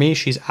 So for me,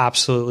 she's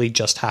absolutely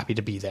just happy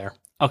to be there.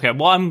 Okay,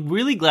 well, I'm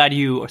really glad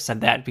you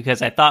said that,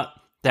 because I thought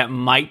that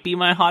might be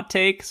my hot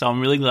take. So I'm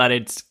really glad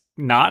it's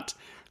not,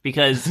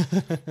 because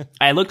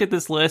I looked at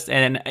this list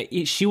and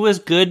she was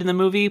good in the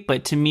movie,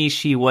 but to me,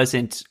 she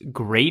wasn't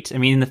great. I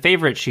mean, in The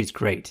Favorite, she's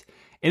great.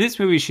 In this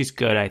movie, she's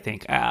good, I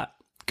think.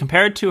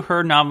 Compared to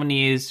her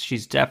nominees,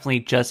 she's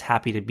definitely just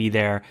happy to be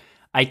there.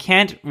 I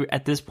can't,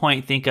 at this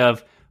point, think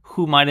of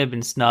who might have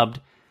been snubbed,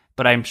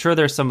 but I'm sure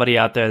there's somebody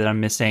out there that I'm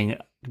missing,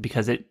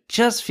 because it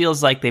just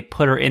feels like they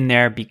put her in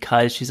there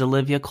because she's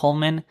Olivia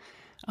Colman,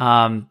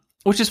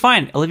 which is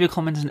fine. Olivia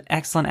Colman's an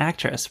excellent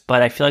actress,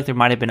 but I feel like there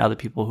might have been other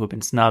people who have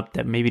been snubbed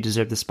that maybe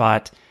deserve the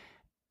spot.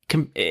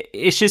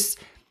 It's just,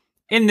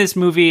 in this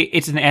movie,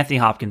 it's an Anthony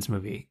Hopkins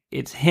movie.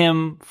 It's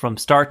him from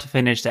start to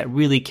finish that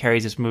really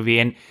carries this movie.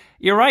 And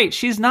you're right,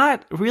 she's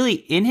not really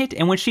in it.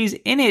 And when she's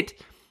in it,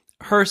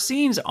 her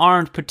scenes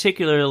aren't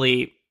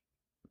particularly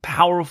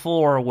powerful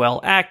or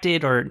well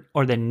acted,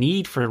 or the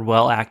need for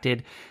well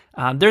acted.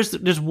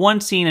 There's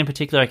one scene in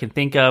particular I can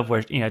think of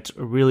where it's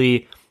a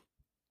really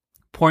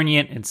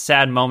poignant and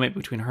sad moment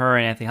between her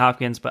and Anthony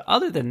Hopkins, but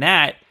other than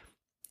that,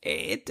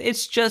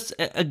 it's just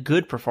a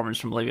good performance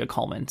from Olivia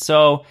Colman.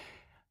 So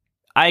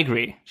I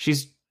agree,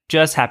 she's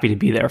just happy to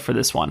be there for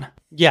this one.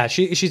 Yeah,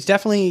 she's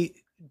definitely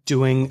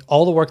doing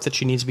all the work that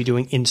she needs to be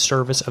doing in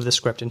service of the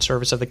script, in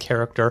service of the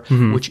character,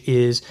 which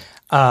is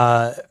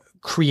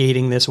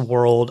creating this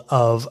world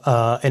of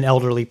an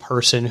elderly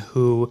person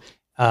who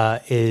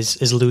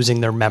is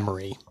losing their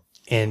memory.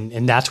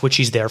 And that's what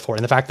she's there for.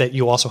 And the fact that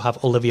you also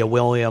have Olivia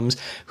Williams,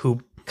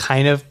 who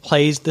kind of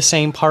plays the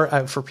same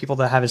part. For people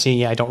that haven't seen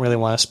it yet, I don't really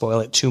want to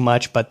spoil it too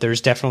much, but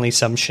there's definitely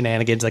some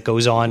shenanigans that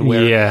goes on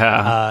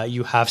where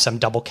you have some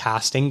double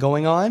casting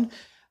going on.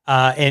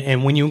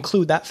 And when you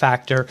include that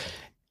factor,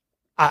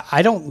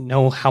 I don't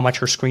know how much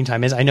her screen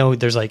time is. I know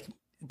there's like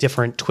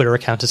different Twitter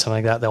accounts and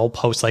something like that. They'll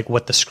post like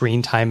what the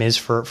screen time is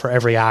for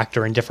every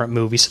actor in different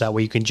movies, so that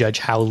way you can judge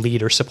how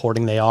lead or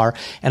supporting they are.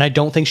 And I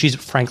don't think she's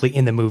frankly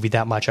in the movie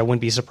that much. I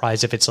wouldn't be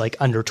surprised if it's like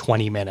under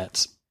 20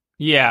 minutes.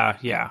 Yeah.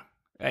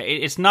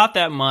 It's not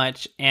that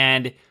much.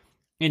 And,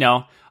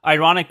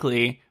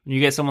 ironically, when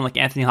you get someone like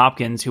Anthony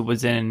Hopkins, who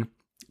was in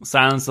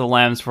Silence of the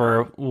Lambs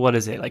for, what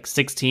is it, like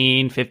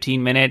 16,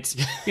 15 minutes.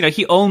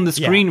 He owned the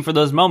screen for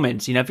those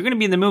moments. If you're going to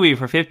be in the movie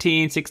for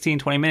 15, 16,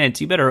 20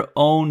 minutes, you better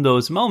own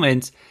those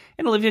moments.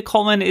 And Olivia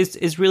Colman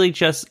is really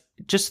just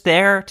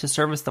there to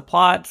service the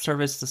plot,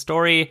 service the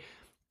story.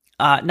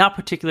 Not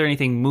particularly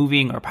anything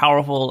moving or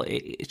powerful.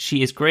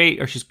 She is great,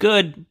 or she's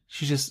good.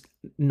 She's just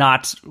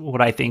not what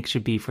I think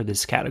should be for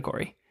this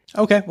category.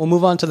 Okay, we'll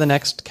move on to the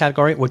next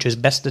category, which is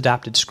Best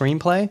Adapted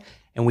Screenplay.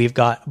 And we've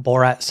got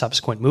Borat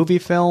subsequent movie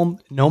film,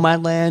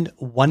 Nomadland,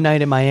 One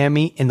Night in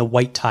Miami, and The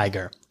White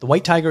Tiger. The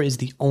White Tiger is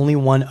the only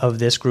one of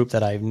this group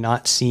that I've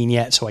not seen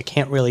yet, so I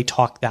can't really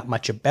talk that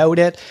much about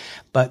it.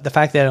 But the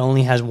fact that it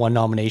only has one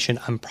nomination,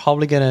 I'm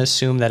probably going to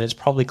assume that it's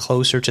probably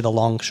closer to the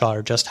long shot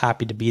or just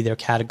happy to be there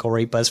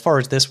category. But as far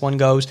as this one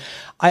goes,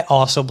 I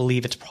also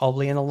believe it's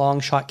probably in the long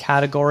shot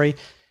category.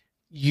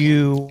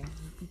 You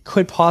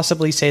could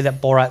possibly say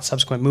that Borat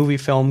subsequent movie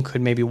film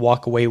could maybe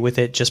walk away with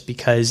it just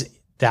because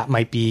that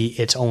might be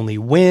its only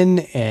win,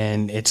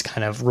 and it's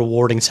kind of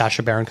rewarding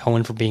Sacha Baron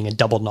Cohen for being a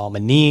double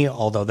nominee,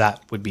 although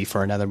that would be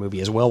for another movie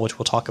as well, which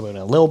we'll talk about in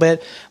a little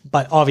bit.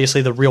 But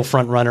obviously the real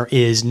front runner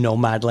is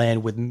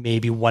Nomadland, with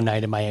maybe One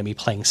Night in Miami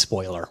playing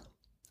spoiler.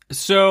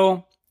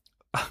 So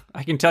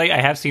I can tell you,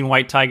 I have seen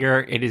White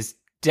Tiger. It is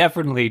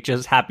definitely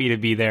just happy to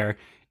be there.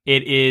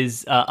 It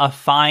is a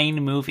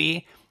fine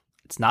movie.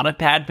 It's not a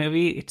bad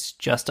movie. It's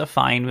just a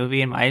fine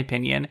movie, in my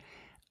opinion.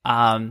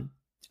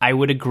 I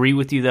would agree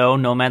with you, though.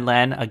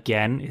 Nomadland,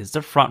 again, is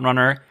the front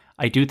runner.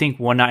 I do think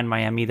One Night in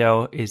Miami,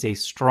 though, is a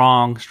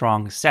strong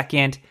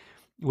second,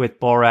 with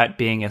Borat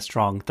being a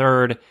strong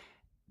third.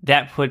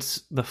 That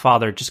puts The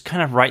Father just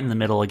kind of right in the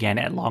middle again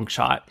at long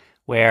shot,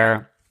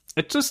 where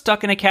it's just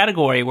stuck in a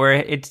category where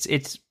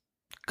its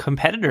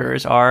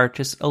competitors are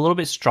just a little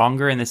bit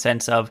stronger in the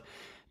sense of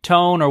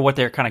tone or what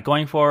they're kind of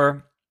going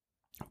for.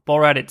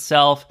 Borat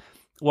itself,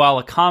 while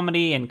a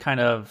comedy and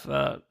kind of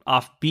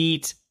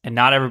offbeat, and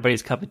not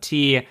everybody's cup of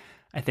tea.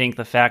 I think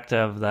the fact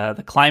of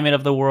the climate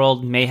of the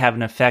world may have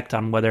an effect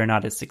on whether or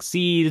not it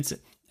succeeds,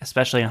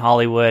 especially in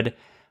Hollywood.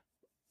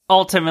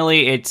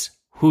 Ultimately, it's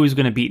who's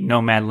going to beat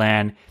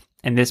Nomadland,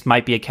 and this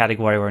might be a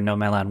category where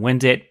Nomadland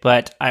wins it,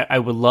 but I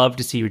would love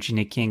to see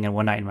Regina King and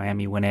One Night in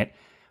Miami win it.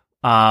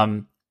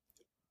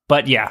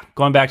 But yeah,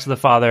 going back to The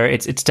Father,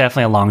 it's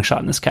definitely a long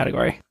shot in this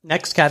category.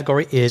 Next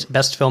category is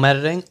Best Film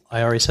Editing.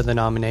 I already said the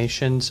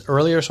nominations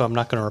earlier, so I'm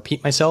not going to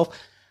repeat myself.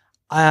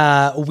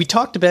 We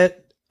talked a bit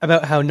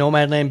about how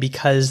Nomadland,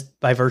 because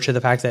by virtue of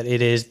the fact that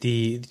it is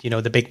the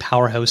big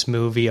powerhouse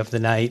movie of the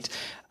night,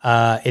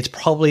 it's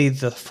probably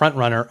the front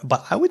runner.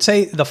 But I would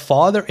say The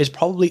Father is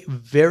probably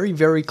very,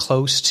 very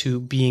close to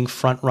being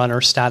front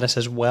runner status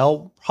as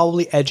well,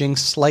 probably edging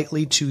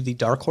slightly to the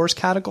Dark Horse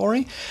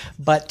category.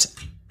 But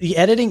the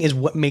editing is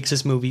what makes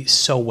this movie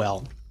so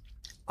well.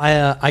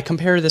 I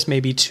compare this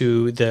maybe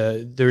to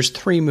there's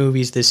 3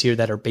 movies this year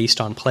that are based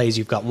on plays.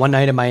 You've got One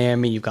Night in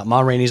Miami, you've got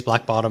Ma Rainey's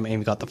Black Bottom, and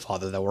you've got The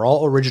Father, that were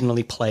all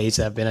originally plays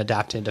that have been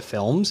adapted into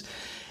films.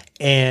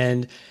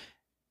 And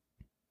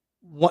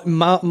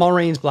Ma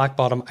Rainey's Black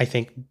Bottom, I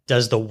think,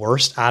 does the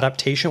worst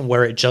adaptation,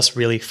 where it just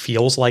really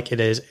feels like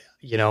it is,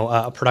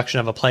 a production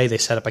of a play. They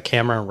set up a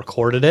camera and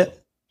recorded it.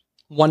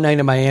 One Night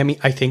in Miami,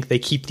 I think they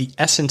keep the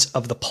essence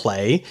of the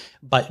play,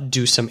 but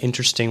do some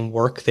interesting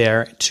work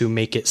there to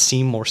make it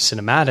seem more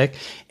cinematic.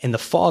 And The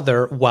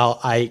Father, while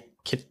I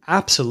can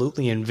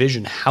absolutely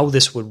envision how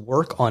this would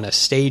work on a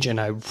stage,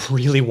 and I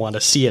really want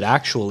to see it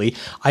actually,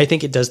 I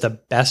think it does the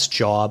best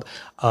job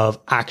of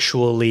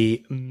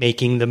actually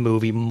making the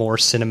movie more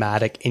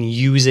cinematic and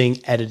using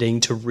editing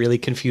to really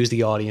confuse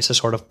the audience, to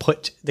sort of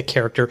put the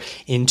character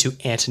into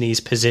Antony's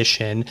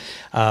position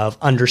of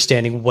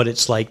understanding what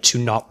it's like to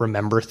not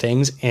remember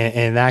things. And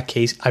in that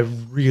case, I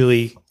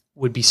really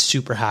would be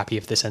super happy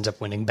if this ends up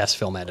winning Best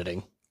Film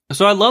Editing.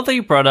 So I love that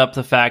you brought up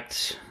the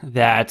fact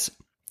that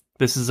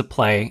this is a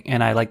play,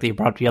 and I like that you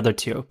brought up the other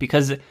two,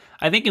 because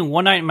I think in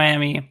One Night in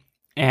Miami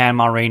and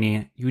Ma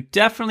Rainey, you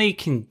definitely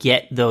can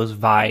get those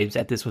vibes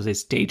that this was a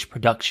stage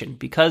production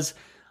because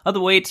of the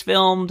way it's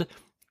filmed.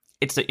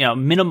 It's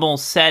minimal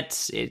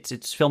sets.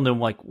 It's filmed in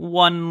like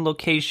one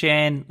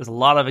location. There's a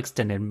lot of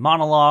extended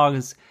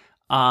monologues.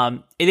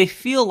 They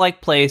feel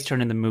like plays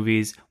turned into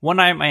movies. One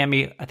Night in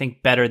Miami, I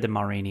think, better than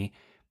Ma Rainey,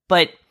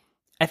 but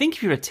I think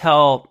if you were to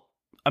tell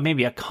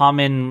maybe a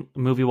common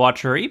movie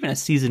watcher or even a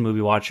seasoned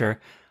movie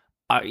watcher,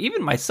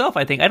 even myself,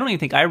 I don't even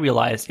think I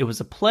realized it was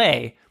a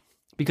play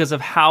because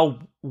of how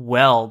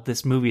well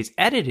this movie is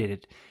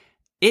edited.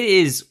 It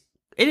is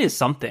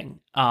something.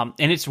 And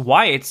it's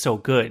why it's so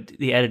good.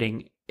 The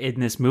editing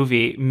in this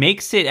movie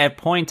makes it at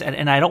points,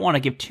 and I don't want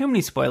to give too many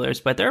spoilers,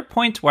 but there are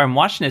points where I'm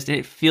watching this and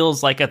it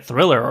feels like a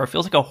thriller or it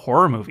feels like a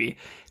horror movie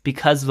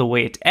because of the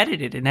way it's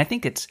edited. And I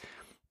think it's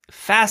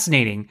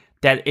fascinating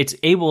that it's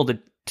able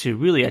to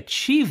really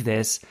achieve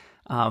this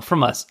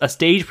from a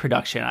stage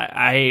production.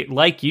 I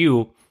like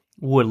you,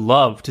 would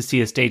love to see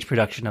a stage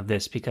production of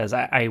this because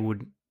I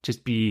would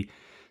just be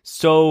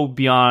so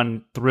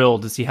beyond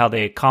thrilled to see how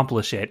they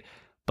accomplish it.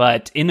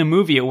 But in the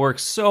movie, it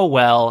works so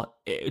well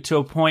to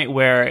a point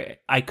where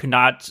I could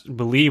not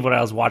believe what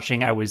I was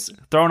watching. I was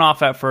thrown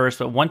off at first,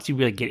 but once you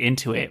really get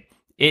into it,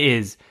 it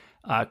is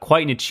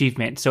quite an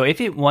achievement. So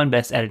if it won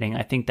Best Editing,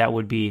 I think that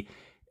would be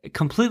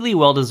completely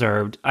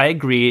well-deserved. I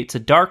agree, it's a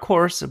dark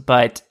horse,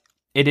 but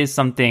it is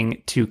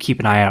something to keep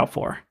an eye out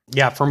for.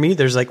 Yeah, for me,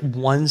 there's like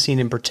one scene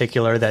in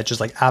particular that just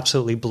like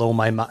absolutely blew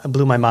my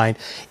mind.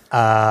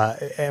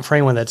 For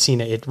anyone that's seen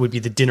it, it would be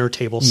the dinner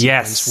table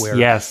sequence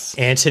where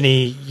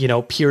Antony,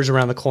 peers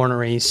around the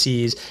corner and he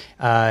sees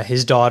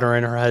his daughter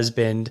and her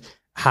husband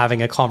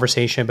having a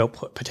conversation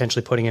about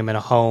potentially putting him in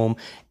a home,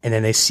 and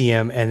then they see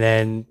him, and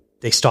then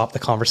they stop the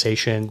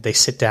conversation, they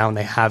sit down,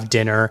 they have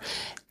dinner,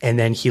 and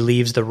then he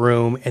leaves the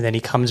room, and then he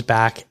comes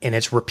back, and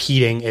it's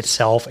repeating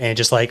itself, and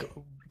just like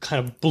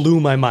kind of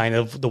blew my mind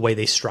of the way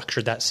they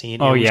structured that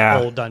scene. Oh, it was yeah.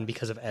 all done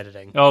because of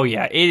editing. Oh,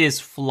 yeah. It is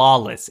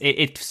flawless.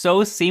 It's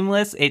so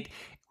seamless.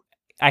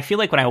 I feel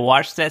like when I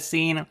watched that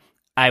scene,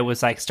 I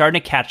was like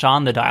starting to catch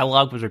on. The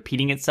dialogue was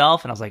repeating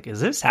itself, and I was like, is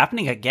this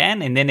happening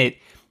again? And then it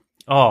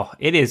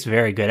is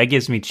very good. It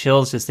gives me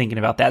chills just thinking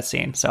about that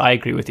scene. So I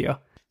agree with you.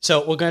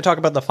 So we're going to talk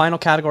about the final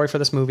category for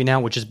this movie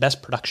now, which is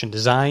Best Production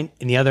Design.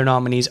 And the other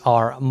nominees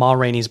are Ma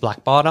Rainey's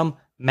Black Bottom,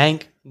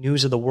 Mank,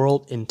 News of the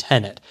World, and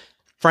Tenet.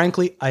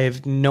 Frankly, I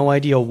have no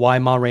idea why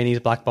Ma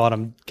Rainey's Black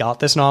Bottom got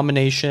this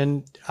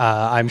nomination.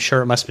 I'm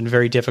sure it must have been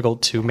very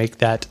difficult to make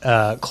that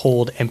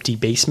cold, empty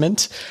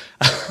basement.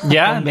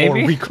 Yeah,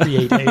 maybe. Or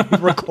recreate a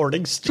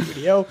recording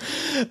studio.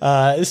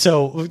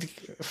 So,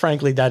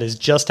 frankly, that is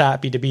just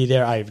happy to be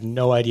there. I have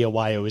no idea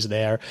why it was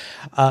there.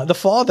 The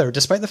Father,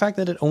 despite the fact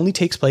that it only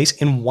takes place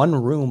in one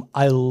room,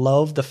 I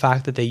love the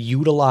fact that they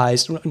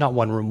utilized, not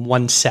one room,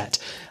 one set,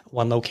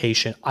 one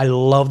location. I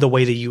love the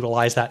way they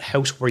utilize that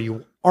house where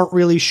you aren't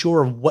really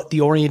sure of what the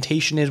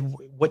orientation is,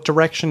 what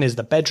direction is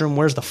the bedroom,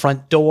 where's the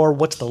front door,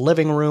 what's the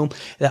living room.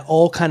 That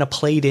all kind of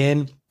played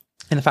in.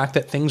 And the fact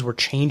that things were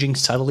changing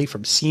subtly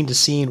from scene to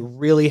scene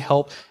really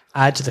helped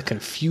add to the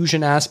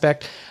confusion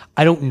aspect.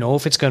 I don't know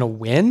if it's going to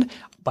win,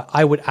 but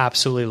I would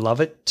absolutely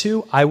love it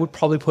to. I would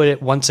probably put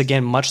it, once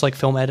again, much like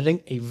film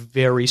editing, a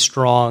very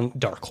strong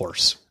dark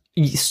horse.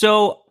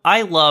 So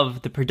I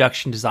love the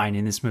production design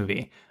in this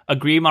movie.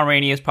 Agree, Ma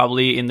Rainey is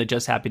probably in the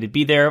just happy to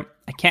be there.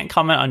 I can't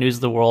comment on News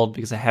of the World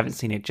because I haven't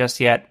seen it just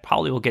yet.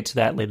 Probably will get to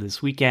that later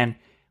this weekend.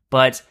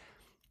 But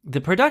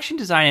the production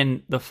design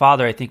in The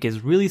Father, I think,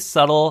 is really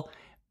subtle,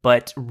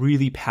 but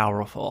really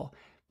powerful.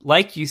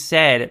 Like you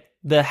said,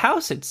 the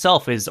house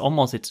itself is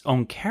almost its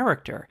own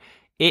character.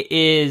 It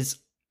is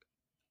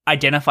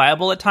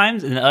identifiable at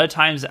times, and other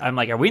times I'm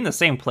like, are we in the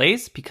same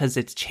place? Because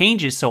it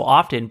changes so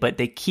often, but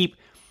they keep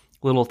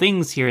little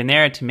things here and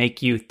there to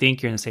make you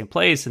think you're in the same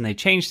place, and they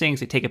change things.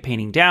 They take a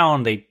painting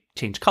down, they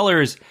change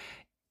colors.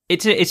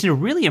 It's a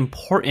really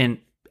important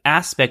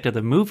aspect of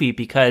the movie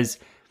because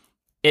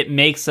it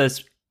makes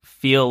us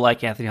feel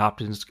like Anthony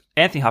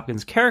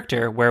Hopkins'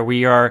 character, where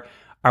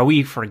are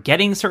we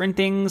forgetting certain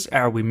things?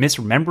 Are we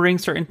misremembering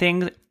certain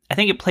things? I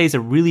think it plays a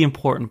really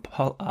important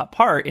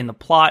part in the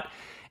plot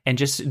and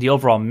just the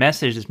overall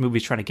message this movie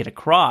is trying to get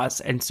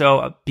across. And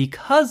so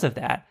because of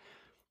that,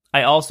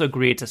 I also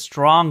agree it's a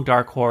strong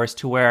dark horse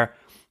to where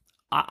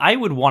I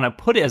would want to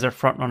put it as a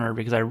front runner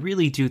because I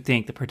really do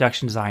think the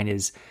production design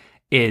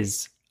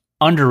is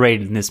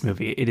underrated in this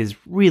movie. It is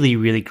really,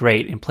 really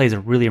great and plays a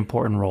really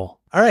important role.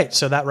 All right,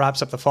 so that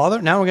wraps up The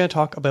Father. Now we're going to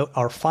talk about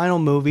our final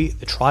movie,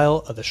 The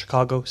Trial of the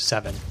Chicago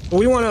 7.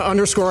 We want to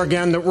underscore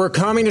again that we're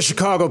coming to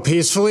Chicago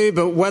peacefully,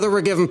 but whether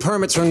we're given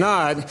permits or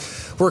not,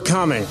 we're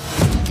coming.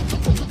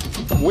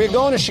 We're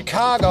going to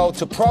Chicago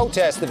to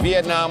protest the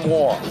Vietnam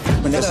War.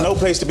 And there's no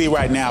place to be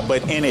right now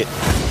but in it.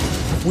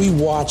 We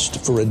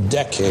watched for a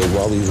decade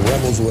while these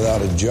rebels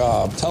without a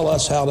job tell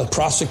us how to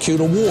prosecute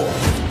a war.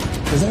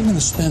 Well, they're going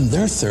to spend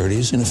their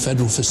 30s in a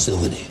federal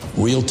facility,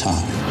 real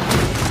time.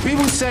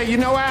 People say, you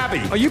know, Abby,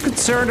 are you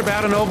concerned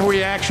about an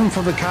overreaction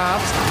from the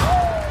cops?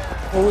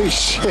 Holy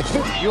shit.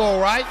 You all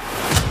right?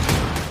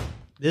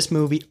 This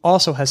movie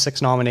also has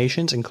 6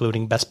 nominations,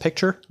 including Best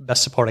Picture,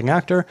 Best Supporting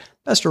Actor,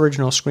 Best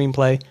Original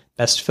Screenplay,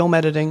 Best Film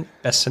Editing,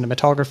 Best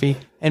Cinematography,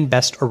 and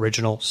Best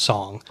Original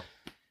Song.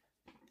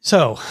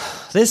 So,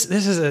 this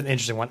is an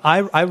interesting one.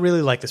 I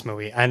really like this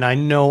movie, and I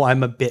know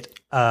I'm a bit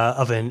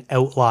of an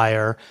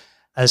outlier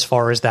as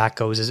far as that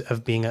goes,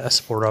 of being a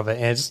supporter of it.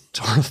 And it's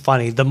sort of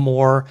funny, the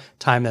more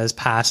time that has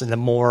passed and the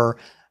more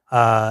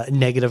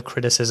negative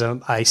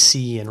criticism I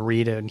see and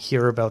read and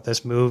hear about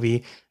this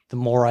movie, the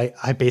more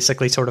I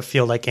basically sort of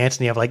feel like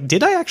Anthony of like,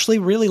 did I actually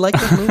really like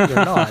this movie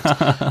or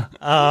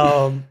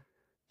not?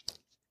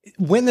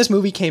 When this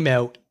movie came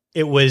out,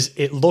 it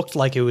looked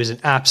like it was an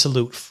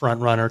absolute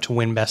front runner to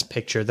win Best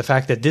Picture. The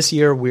fact that this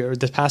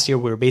past year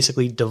we were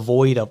basically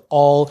devoid of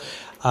all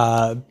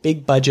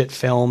big budget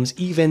films,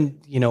 even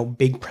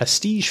big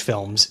prestige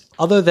films.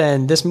 Other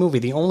than this movie,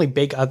 the only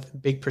big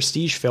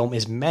prestige film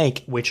is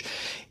Mank, which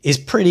is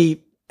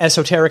pretty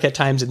esoteric at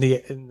times in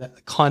the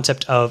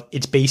concept of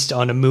it's based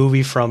on a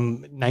movie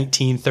from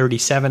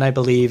 1937, I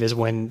believe, is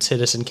when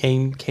Citizen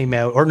Kane came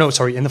out. Or no,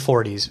 sorry, in the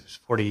 40s,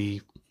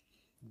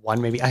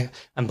 41 maybe. I'm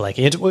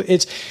blanking.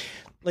 It's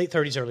late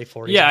 30s, early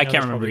 40s. Yeah, I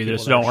can't remember either,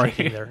 so don't worry.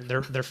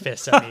 Their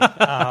fists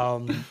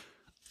at me.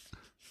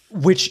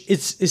 Which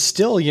is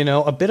still,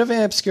 a bit of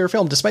an obscure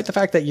film, despite the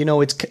fact that,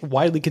 it's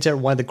widely considered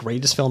one of the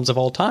greatest films of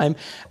all time,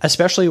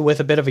 especially with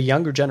a bit of a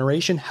younger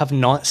generation, have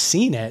not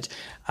seen it.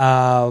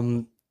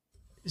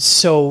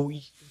 So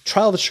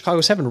Trial of the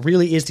Chicago 7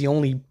 really is the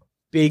only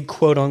big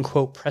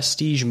quote-unquote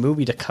prestige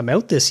movie to come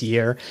out this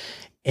year.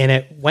 And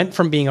it went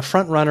from being a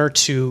front runner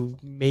to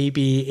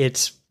maybe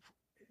it's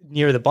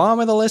near the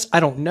bottom of the list.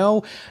 I don't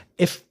know.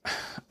 If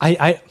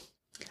I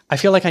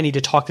feel like I need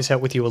to talk this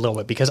out with you a little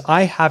bit because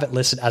I have it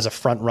listed as a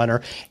front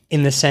runner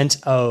in the sense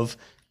of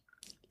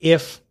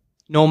if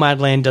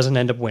Nomadland doesn't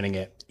end up winning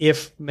it,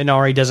 if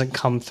Minari doesn't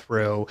come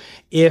through,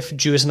 if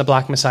Judas and the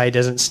Black Messiah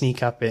doesn't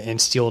sneak up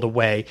and steal it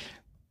away,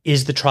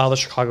 is the Trial of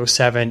Chicago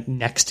 7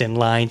 next in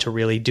line to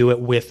really do it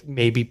with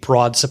maybe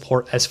broad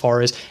support as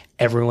far as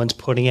everyone's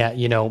putting it,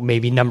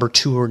 maybe number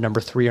 2 or number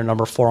 3 or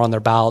number 4 on their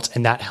ballots,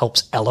 and that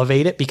helps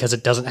elevate it because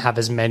it doesn't have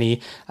as many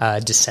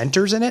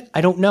dissenters in it? I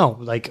don't know.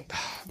 Like,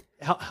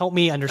 help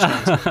me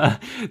understand.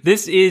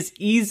 This is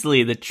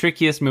easily the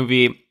trickiest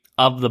movie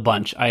of the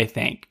bunch, I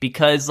think,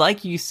 because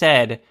like you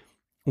said,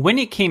 when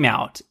it came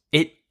out,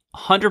 it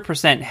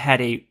 100% had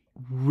a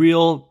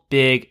real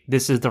big,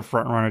 this is the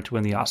front runner to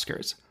win the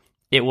Oscars.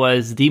 It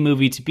was the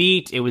movie to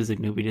beat. It was the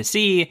movie to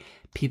see.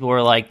 People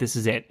were like, this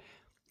is it.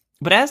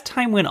 But as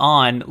time went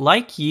on,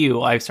 like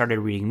you, I started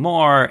reading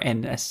more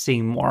and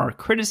seeing more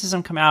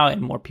criticism come out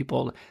and more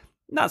people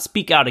not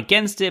speak out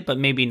against it, but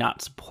maybe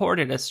not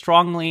support it as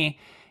strongly.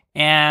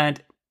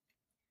 And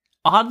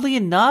oddly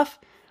enough,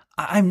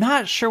 I'm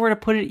not sure where to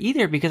put it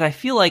either because I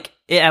feel like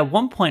it at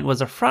one point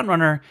was a front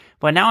runner,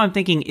 but now I'm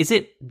thinking, is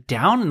it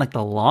down in like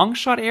the long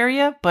shot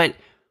area? But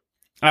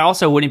I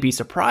also wouldn't be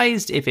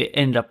surprised if it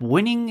ended up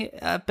winning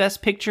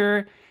Best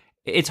Picture.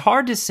 It's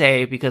hard to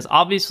say because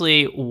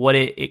obviously what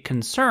it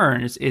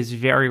concerns is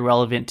very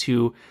relevant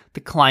to the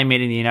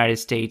climate in the United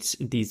States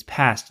these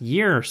past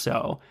year or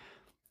so.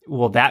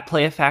 will that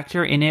play a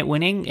factor in it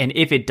winning? And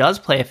if it does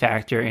play a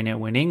factor in it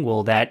winning,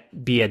 will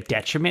that be a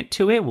detriment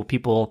to it? Will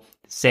people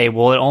say,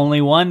 well, it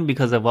only won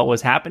because of what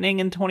was happening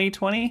in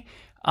 2020?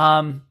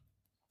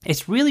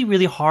 It's really,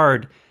 really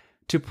hard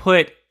to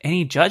put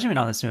any judgment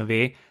on this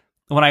movie.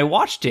 When I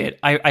watched it,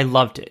 I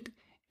loved it.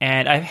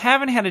 And I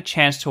haven't had a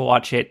chance to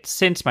watch it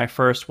since my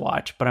first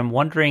watch, but I'm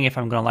wondering if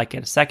I'm going to like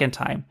it a second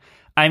time.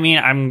 I mean,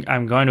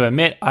 I'm going to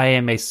admit I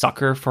am a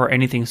sucker for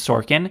anything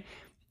Sorkin.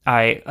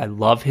 I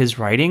love his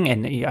writing,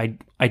 and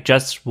I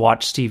just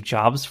watched Steve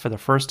Jobs for the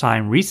first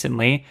time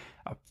recently.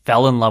 I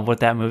fell in love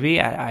with that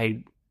movie.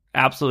 I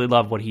absolutely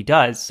love what he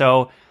does.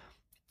 So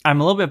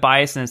I'm a little bit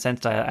biased in the sense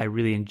that I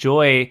really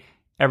enjoy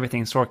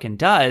everything Sorkin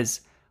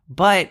does,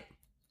 but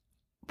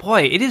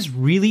boy, it is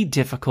really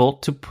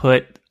difficult to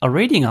put a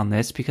rating on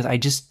this because I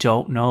just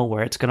don't know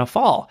where it's going to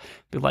fall.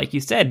 But like you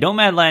said,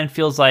 Nomadland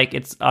feels like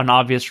it's an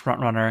obvious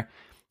frontrunner.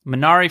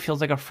 Minari feels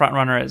like a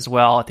frontrunner as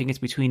well. I think it's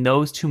between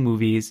those two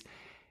movies.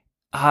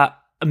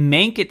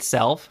 Mank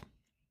itself,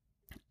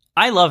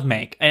 I love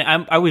Mank,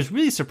 and I was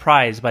really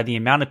surprised by the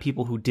amount of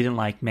people who didn't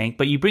like Mank,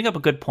 but you bring up a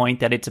good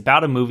point that it's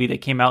about a movie that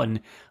came out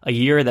in a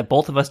year that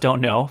both of us don't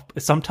know,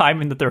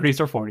 sometime in the 30s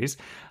or 40s.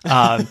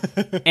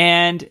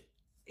 And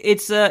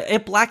it's a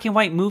black and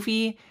white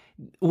movie,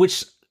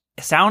 which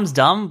sounds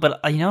dumb, but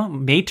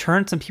may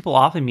turn some people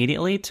off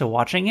immediately to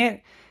watching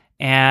it.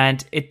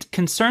 And it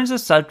concerns a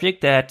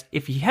subject that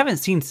if you haven't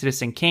seen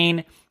Citizen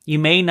Kane, you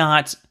may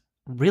not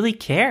really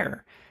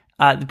care.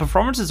 The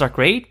performances are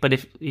great, but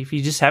if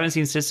you just haven't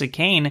seen Citizen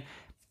Kane,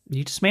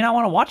 you just may not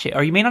want to watch it,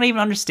 or you may not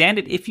even understand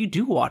it if you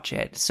do watch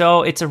it.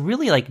 So it's a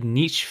really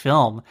niche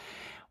film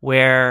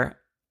where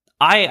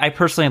I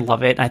personally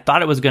love it. I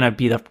thought it was going to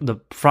be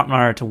the front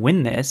runner to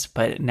win this,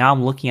 but now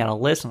I'm looking at a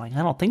list. I'm like,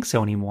 I don't think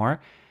so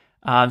anymore.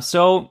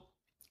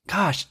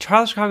 Gosh,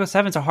 Trial of Chicago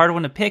 7 is a hard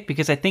one to pick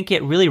because I think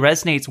it really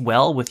resonates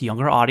well with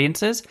younger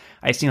audiences.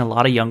 I've seen a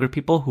lot of younger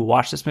people who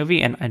watch this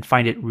movie and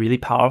find it really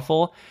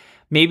powerful.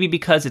 Maybe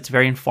because it's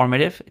very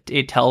informative.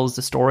 It tells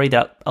the story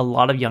that a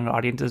lot of young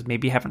audiences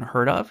maybe haven't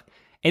heard of.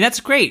 And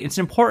that's great. It's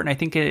important. I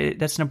think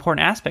that's an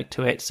important aspect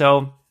to it.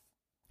 So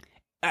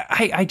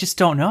I just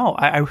don't know.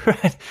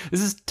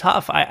 This is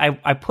tough.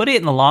 I put it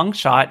in the long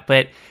shot,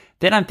 but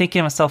then I'm thinking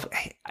to myself,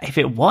 if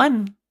it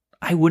won,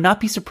 I would not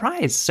be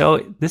surprised.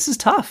 So this is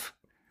tough.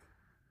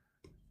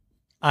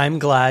 I'm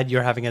glad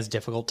you're having as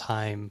difficult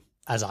time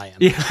as I am.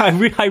 Yeah,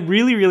 I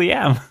really, really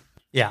am.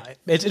 Yeah,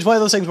 it's one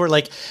of those things where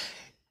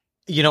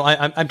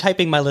I'm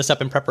typing my list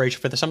up in preparation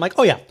for this. I'm like,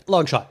 oh yeah,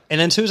 long shot.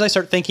 And then as soon as I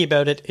start thinking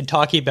about it and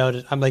talking about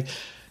it, I'm like,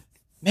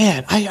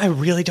 man, I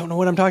really don't know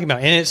what I'm talking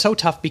about. And it's so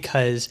tough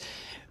because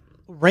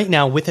right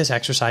now with this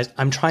exercise,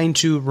 I'm trying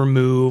to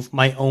remove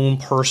my own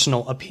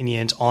personal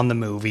opinions on the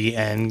movie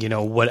and,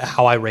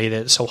 how I rate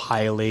it so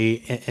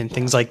highly and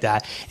things like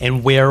that.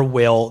 And where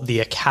will the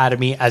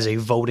Academy as a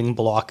voting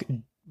block,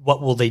 what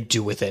will they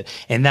do with it?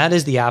 And that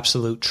is the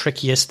absolute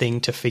trickiest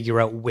thing to figure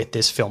out with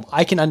this film.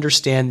 I can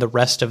understand the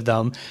rest of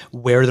them,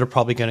 where they're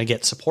probably going to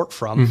get support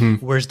from,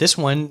 whereas this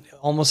one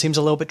almost seems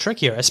a little bit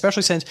trickier,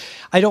 especially since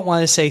I don't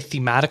want to say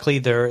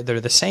thematically they're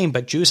the same,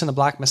 but Judas and the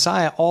Black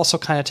Messiah also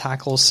kind of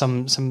tackles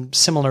some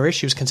similar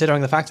issues,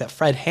 considering the fact that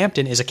Fred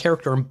Hampton is a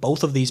character in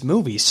both of these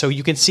movies. So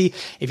you can see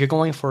if you're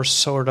going for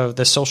sort of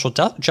the social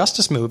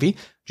justice movie,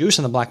 Judas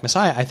and the Black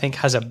Messiah, I think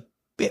has a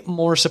bit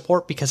more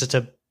support because it's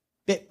a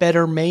bit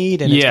better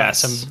made and it's got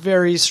some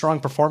very strong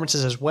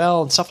performances as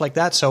well and stuff like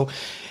that. So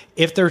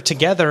if they're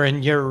together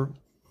and you're,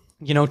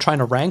 trying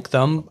to rank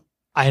them,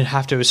 I'd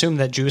have to assume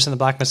that Judas and the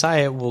Black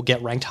Messiah will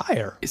get ranked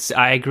higher.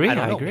 I agree.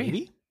 I agree.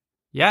 Maybe?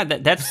 Yeah,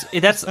 that's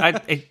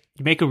you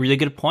make a really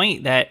good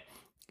point that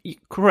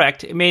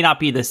correct. It may not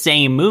be the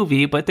same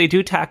movie, but they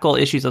do tackle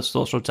issues of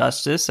social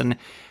justice and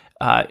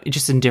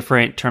just in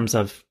different terms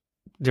of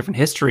different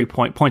history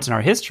points in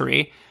our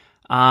history.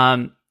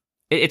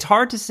 It's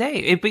hard to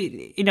say.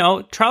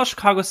 Trial of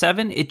Chicago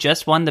 7, it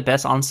just won the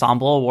Best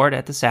Ensemble Award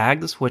at the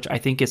SAGs, which I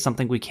think is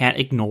something we can't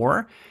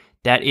ignore.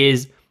 That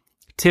is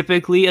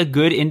typically a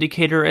good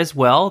indicator as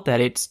well, that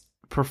it's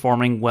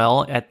performing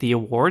well at the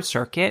award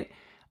circuit.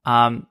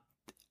 The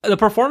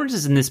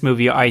performances in this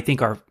movie, I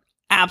think, are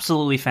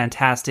absolutely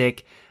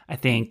fantastic. I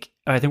think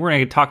we're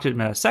going to talk to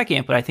them in a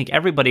second, but I think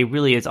everybody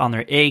really is on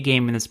their A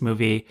game in this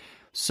movie.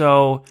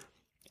 So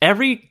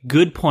every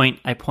good point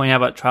I point out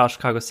about Trial of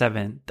Chicago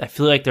 7, I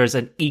feel like there's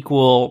an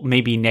equal,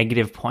 maybe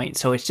negative point.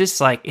 So it's just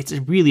it's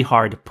really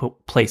hard to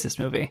place this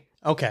movie.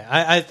 Okay,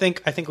 I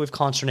think we've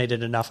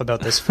consternated enough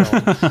about this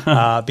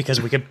film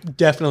because we could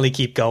definitely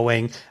keep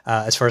going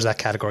as far as that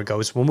category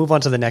goes. We'll move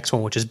on to the next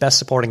one, which is Best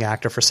Supporting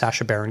Actor for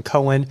Sacha Baron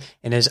Cohen,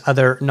 and his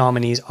other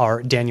nominees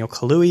are Daniel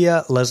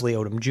Kaluuya, Leslie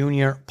Odom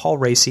Jr., Paul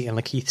Raci, and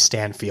Lakeith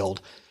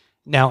Stanfield.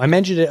 Now, I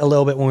mentioned it a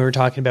little bit when we were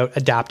talking about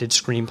adapted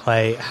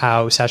screenplay,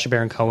 how Sacha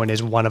Baron Cohen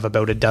is one of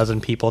about a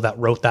dozen people that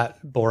wrote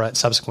that Borat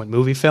subsequent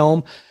movie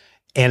film.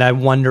 And I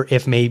wonder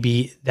if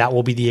maybe that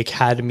will be the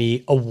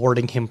Academy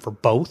awarding him for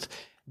both,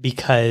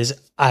 because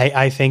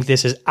I think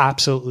this is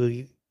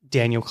absolutely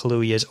Daniel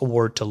Kaluuya's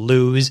award to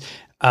lose.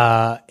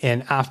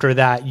 And after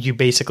that, you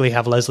basically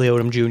have Leslie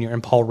Odom Jr.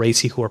 and Paul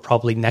Raci, who are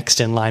probably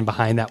next in line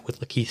behind that, with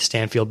Lakeith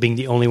Stanfield being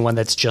the only one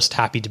that's just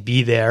happy to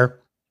be there.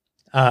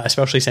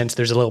 Especially since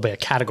there's a little bit of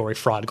category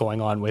fraud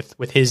going on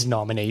with his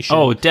nomination.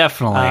 Oh,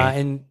 definitely.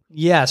 And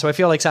yeah, so I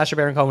feel like Sacha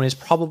Baron Cohen is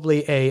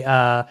probably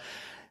a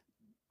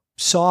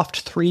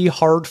soft 3,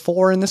 hard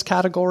 4 in this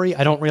category.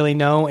 I don't really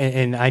know,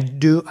 and I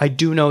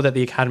do know that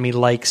the Academy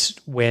likes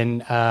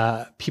when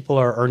people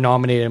are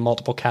nominated in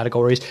multiple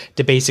categories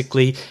to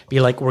basically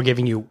be like, we're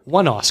giving you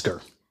one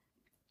Oscar.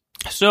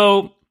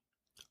 So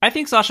I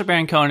think Sacha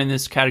Baron Cohen in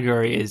this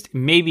category is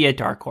maybe a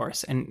dark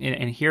horse, and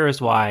here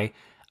is why.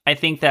 I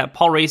think that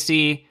Paul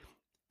Raci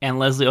and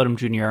Leslie Odom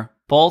Jr.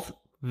 both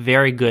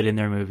very good in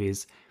their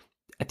movies.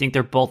 I think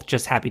they're both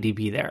just happy to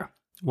be there.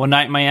 One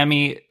Night in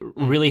Miami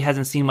really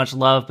hasn't seen much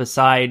love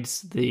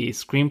besides the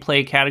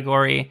screenplay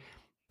category.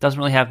 Doesn't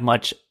really have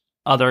much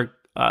other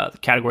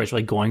categories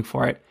really going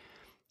for it.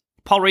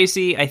 Paul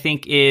Raci, I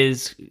think,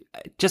 is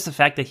just the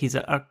fact that he's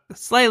a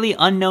slightly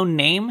unknown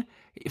name.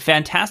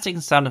 Fantastic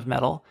in Sound of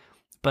Metal.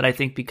 But I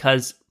think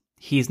because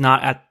he's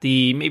not at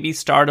the maybe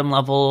stardom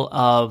level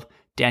of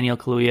Daniel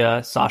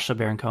Kaluuya, Sacha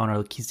Baron Cohen,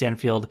 or Lakeith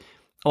Stanfield,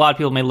 a lot of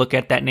people may look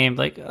at that name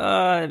like,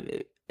 I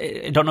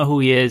don't know who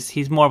he is.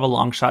 He's more of a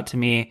long shot to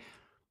me.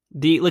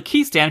 The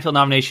Lakeith Stanfield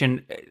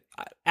nomination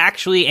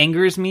actually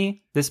angers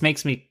me. This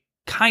makes me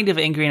kind of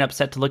angry and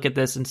upset to look at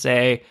this and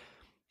say,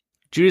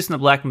 Judas and the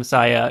Black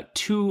Messiah,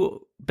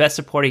 2 best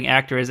supporting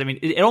actors. I mean,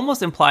 it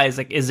almost implies,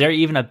 like, is there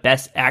even a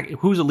best actor?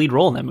 Who's the lead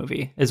role in that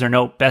movie? Is there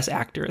no best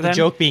actor then? The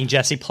joke being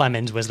Jesse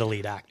Plemons was the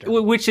lead actor.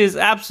 Which is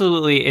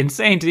absolutely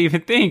insane to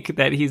even think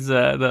that he's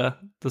the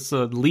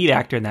lead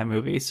actor in that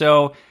movie.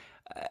 So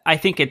I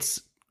think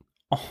it's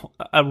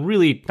a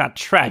really, not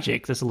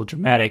tragic, that's a little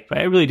dramatic, but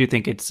I really do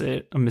think it's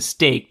a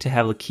mistake to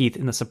have Lakeith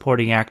in the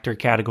supporting actor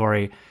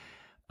category.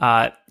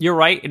 You're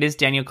right, it is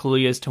Daniel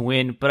Kaluuya's to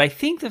win, but I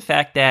think the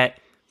fact that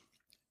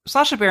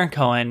Sacha Baron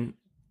Cohen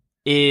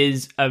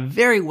is a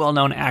very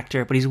well-known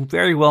actor, but he's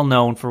very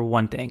well-known for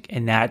one thing,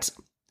 and that's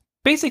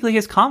basically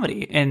his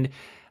comedy and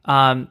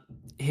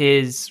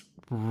his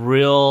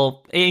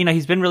real,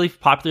 he's been really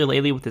popular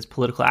lately with his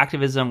political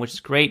activism, which is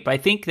great, but I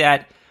think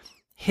that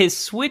his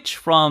switch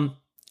from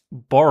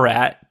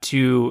Borat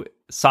to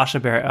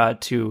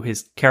to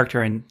his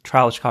character in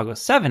Trial of Chicago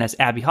 7 as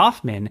Abby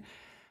Hoffman,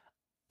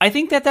 I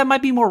think that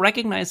might be more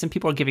recognized than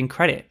people are giving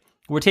credit.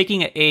 We're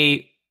taking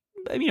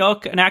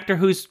an actor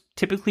who's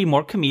typically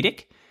more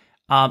comedic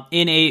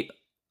in a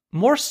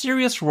more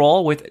serious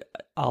role with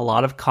a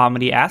lot of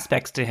comedy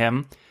aspects to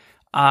him.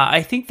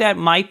 I think that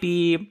might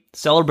be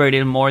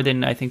celebrated more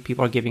than I think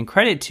people are giving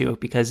credit to,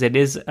 because it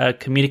is a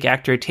comedic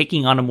actor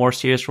taking on a more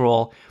serious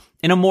role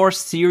in a more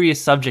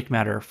serious subject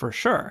matter for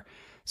sure.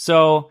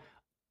 So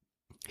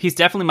he's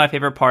definitely my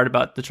favorite part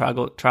about the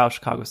Trial of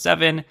Chicago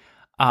 7.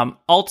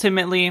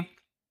 Ultimately,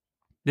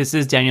 this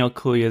is Daniel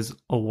Kaluuya's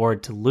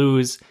award to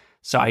lose,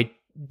 so I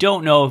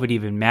don't know if it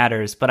even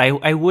matters, but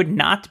I would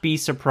not be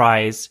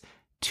surprised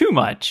too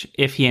much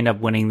if he ended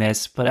up winning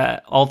this,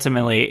 but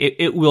ultimately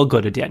it will go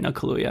to Daniel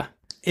Kaluuya.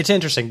 It's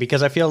interesting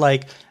because I feel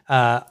like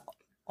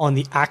on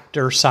the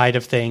actor side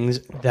of things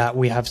that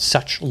we have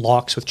such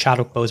locks with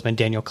Chadwick Boseman,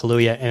 Daniel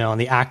Kaluuya, and on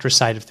the actor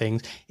side of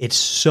things, it's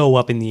so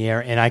up in the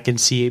air, and I can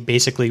see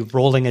basically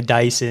rolling a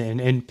dice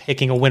and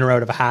picking a winner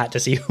out of a hat to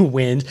see who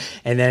wins,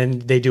 and then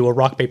they do a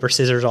rock, paper,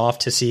 scissors off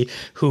to see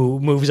who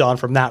moves on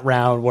from that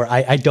round, where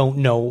I don't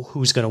know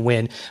who's going to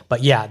win.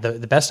 But yeah,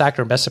 the best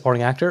actor and best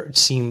supporting actor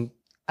seem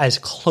as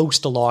close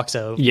to locks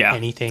of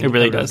anything it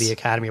really out does. of the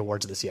Academy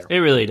Awards this year. It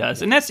really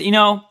does. And that's,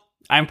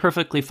 I'm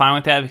perfectly fine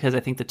with that because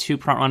I think the 2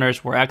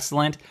 frontrunners were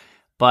excellent.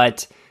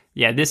 But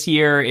yeah, this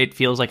year it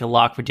feels like a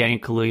lock for Daniel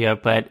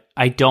Kaluuya, but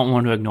I don't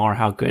want to ignore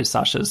how good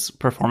Sacha's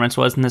performance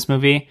was in this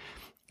movie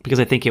because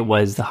I think it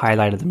was the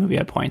highlight of the movie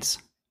at points.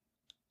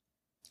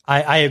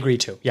 I agree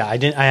too. Yeah, I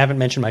haven't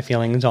mentioned my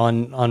feelings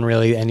on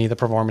really any of the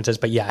performances,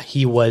 but yeah,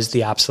 he was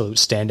the absolute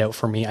standout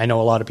for me. I know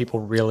a lot of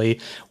people really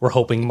were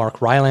hoping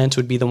Mark Rylance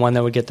would be the one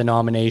that would get the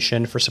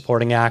nomination for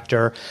supporting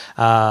actor.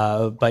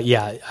 But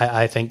yeah,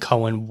 I think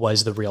Cohen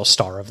was the real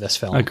star of this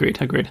film.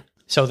 Agreed.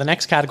 So the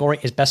next category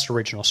is Best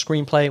Original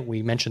Screenplay.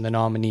 We mentioned the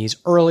nominees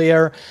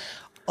earlier.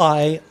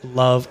 I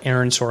love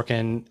Aaron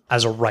Sorkin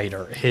as a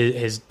writer.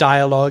 His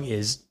dialogue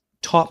is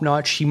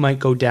top-notch. He might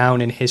go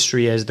down in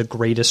history as the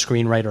greatest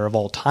screenwriter of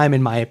all time,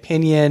 in my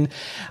opinion.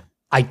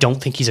 I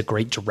don't think he's a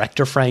great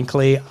director,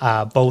 frankly.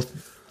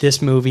 Both this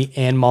movie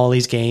and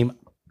Molly's Game,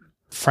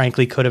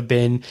 frankly, could have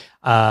been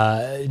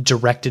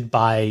directed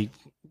by,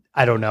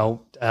 I don't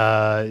know,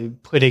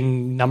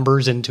 putting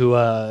numbers into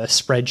a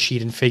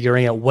spreadsheet and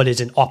figuring out what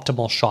is an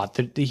optimal shot.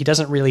 He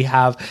doesn't really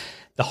have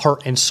the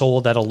heart and soul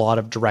that a lot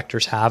of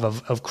directors have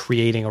of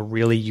creating a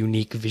really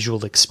unique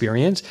visual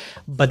experience.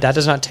 But that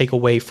does not take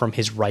away from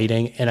his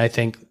writing. And I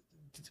think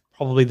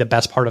probably the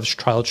best part of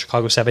Trial of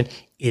Chicago 7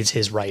 is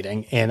his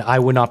writing. And I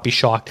would not be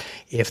shocked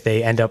if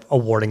they end up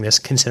awarding this,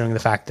 considering the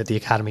fact that the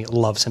Academy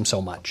loves him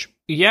so much.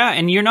 Yeah,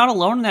 and you're not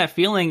alone in that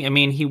feeling. I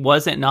mean, he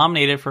wasn't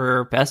nominated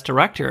for Best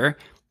Director.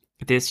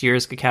 this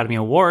year's Academy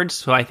Awards.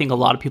 So I think a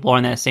lot of people are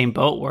in that same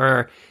boat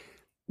where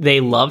they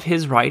love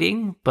his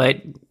writing, but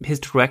his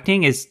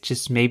directing is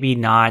just maybe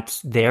not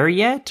there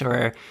yet,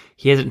 or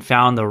he hasn't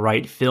found the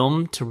right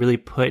film to really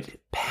put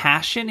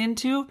passion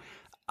into.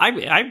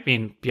 I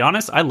mean, be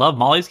honest, I love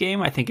Molly's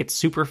Game. I think it's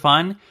super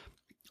fun.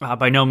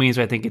 By no means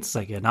do I think it's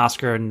like an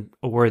Oscar and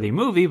a worthy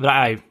movie, but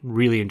I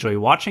really enjoy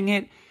watching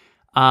it.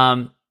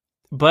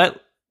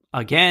 But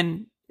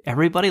again,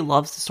 everybody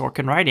loves the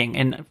Sorkin writing,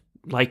 and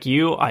like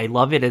you, I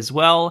love it as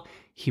well.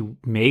 He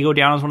may go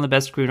down as one of the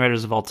best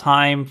screenwriters of all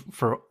time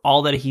for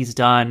all that he's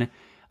done.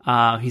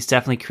 He's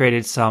definitely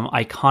created some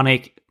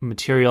iconic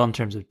material in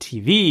terms of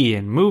TV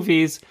and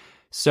movies.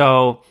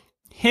 So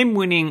him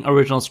winning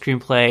original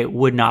screenplay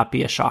would not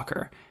be a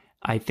shocker.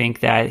 I think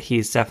that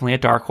he's definitely a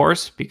dark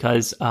horse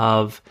because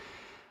of...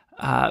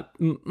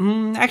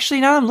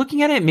 actually, now that I'm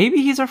looking at it, maybe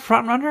he's a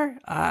front runner.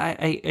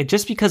 I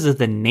just because of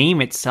the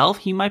name itself,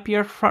 he might be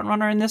a front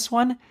runner in this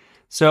one.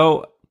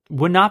 So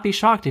would not be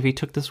shocked if he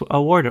took this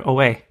award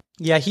away.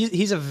 Yeah,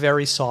 he's a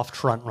very soft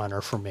front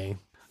runner for me.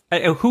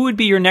 Who would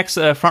be your next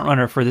front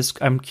runner for this?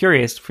 I'm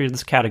curious for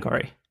this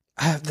category.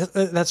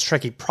 That's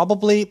tricky.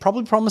 Probably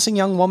Promising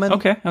Young Woman.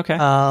 Okay.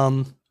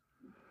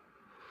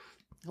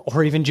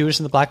 Or even Judas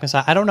and the Black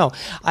Messiah. I don't know.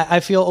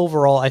 I feel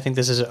overall, I think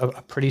this is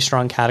a pretty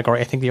strong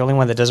category. I think the only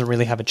one that doesn't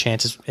really have a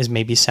chance is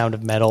maybe Sound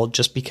of Metal,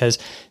 just because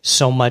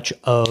so much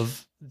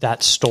of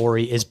that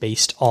story is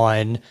based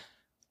on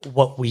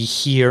what we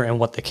hear and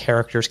what the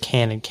characters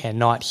can and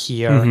cannot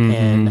hear.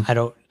 And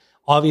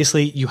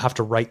obviously you have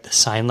to write the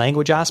sign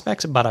language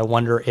aspects, but I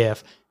wonder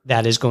if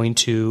that is going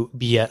to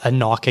be a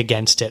knock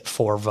against it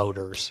for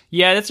voters.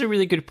 Yeah, that's a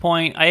really good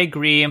point. I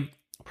agree.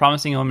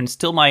 Promising Young Woman is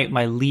still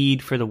my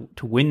lead to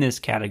win this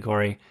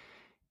category.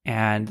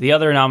 And the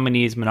other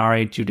nominees,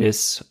 Minari,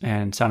 Judas,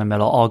 and Sound of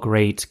Metal, all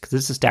great, because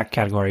this is a stacked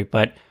category.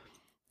 But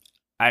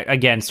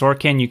again,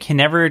 Sorkin, you can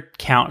never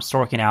count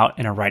Sorkin out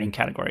in a writing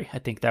category. I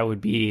think that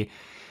would be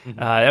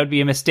a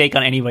mistake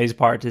on anybody's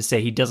part to say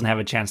he doesn't have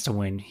a chance to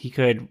win. He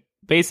could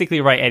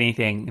basically write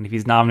anything, and if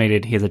he's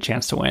nominated, he has a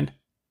chance to win.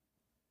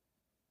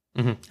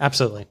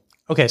 Absolutely.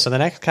 Okay, so the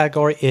next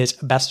category is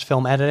Best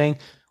Film Editing.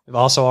 We've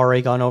also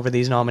already gone over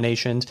these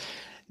nominations.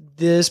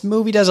 This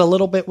movie does a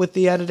little bit with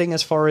the editing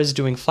as far as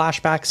doing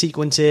flashback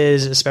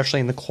sequences,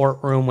 especially in the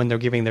courtroom when they're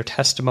giving their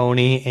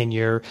testimony and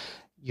you're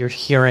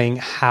hearing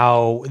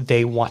how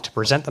they want to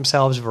present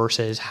themselves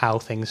versus how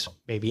things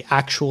maybe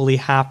actually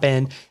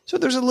happen. So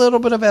there's a little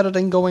bit of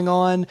editing going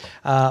on,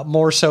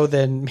 more so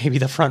than maybe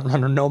the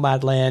frontrunner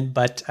Nomadland,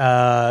 but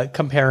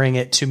comparing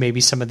it to maybe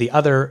some of the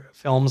other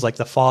films like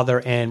The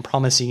Father and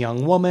Promising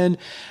Young Woman,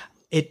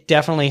 it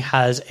definitely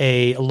has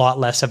a lot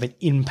less of an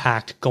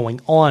impact going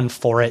on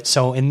for it.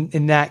 So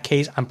in that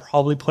case, I'm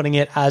probably putting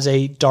it as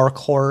a dark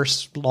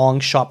horse, long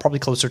shot, probably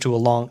closer to a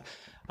long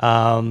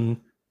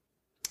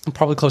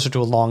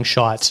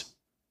shot.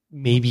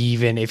 Maybe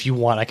even if you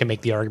want, I can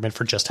make the argument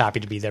for Just Happy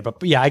to Be There.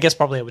 But yeah, I guess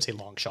probably I would say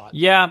long shot.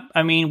 Yeah,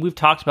 I mean, we've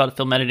talked about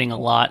film editing a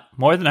lot,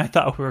 more than I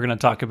thought we were going to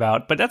talk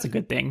about, but that's a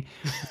good thing.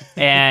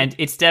 And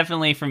it's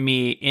definitely, for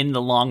me, in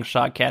the long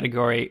shot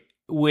category,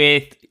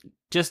 with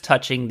just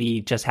touching the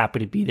Just Happy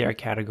to Be There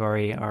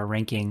category or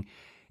ranking.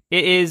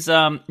 It is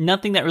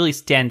nothing that really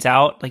stands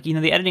out. Like,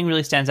 the editing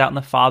really stands out in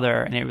The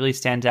Father, and it really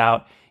stands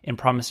out in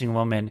Promising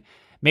Woman.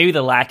 Maybe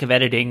the lack of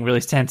editing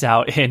really stands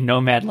out in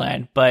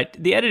Nomadland, but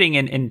the editing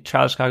in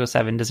Trial of Chicago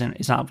 7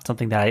 is not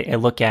something that I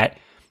look at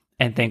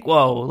and think,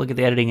 whoa, look at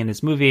the editing in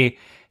this movie.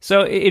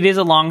 So it is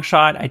a long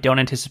shot. I don't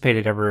anticipate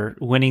it ever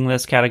winning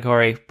this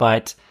category,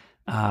 but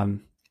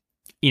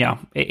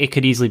it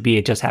could easily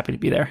be Just Happy to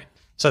Be There.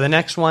 So the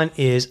next one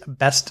is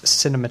Best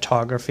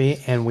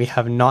Cinematography, and we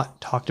have not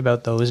talked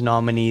about those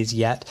nominees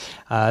yet.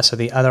 So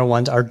the other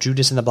ones are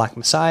Judas and the Black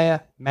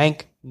Messiah,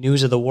 Mank,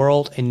 News of the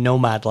World, and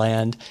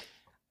Nomadland.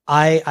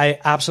 I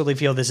absolutely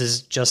feel this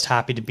is Just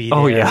Happy to Be There.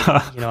 Oh,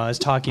 yeah. I was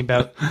talking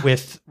about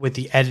with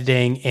the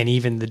editing and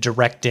even the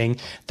directing,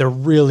 there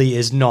really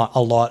is not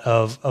a lot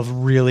of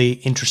really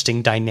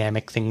interesting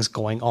dynamic things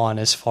going on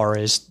as far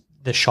as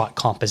the shot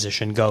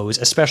composition goes,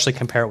 especially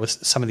compare it with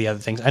some of the other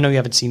things. I know you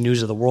haven't seen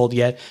News of the World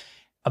yet.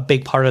 A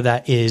big part of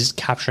that is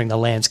capturing the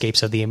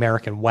landscapes of the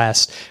American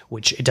West,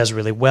 which it does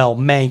really well.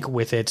 Mank,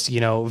 with its,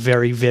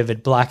 very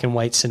vivid black and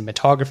white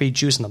cinematography.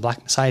 Judas and the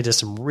Black Messiah does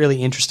some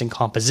really interesting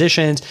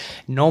compositions.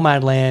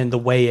 Nomadland, the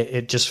way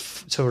it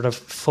just sort of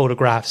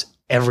photographs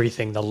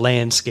everything, the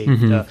landscape,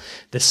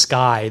 the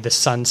sky, the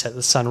sunset,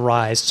 the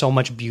sunrise, so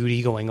much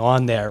beauty going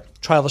on there.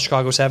 Trial of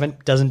Chicago 7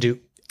 doesn't do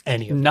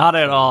any of that. Not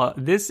at all.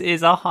 This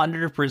is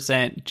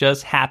 100%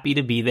 Just Happy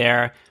to Be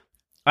There.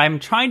 I'm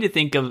trying to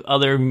think of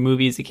other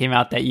movies that came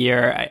out that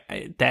year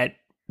that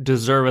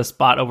deserve a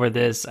spot over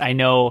this. I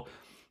know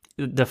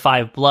The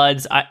Five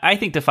Bloods. I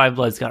think The Five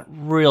Bloods got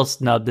real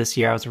snubbed this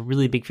year. I was a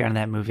really big fan of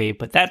that movie.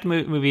 But that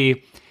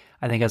movie,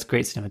 I think, has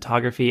great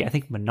cinematography. I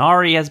think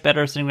Minari has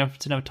better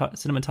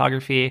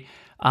cinematography.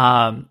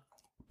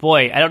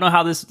 Boy, I don't know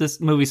how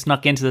this movie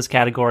snuck into this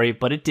category,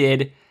 but it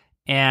did.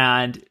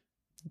 And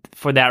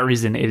for that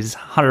reason, it is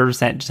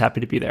 100% Just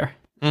Happy to Be There.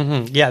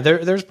 Mm-hmm. Yeah,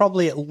 there's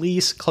probably at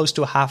least close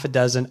to a half a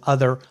dozen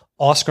other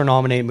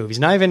Oscar-nominated movies.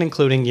 Not even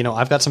including,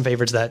 I've got some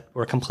favorites that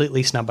were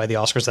completely snubbed by the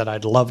Oscars that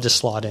I'd love to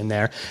slot in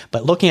there.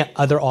 But looking at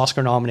other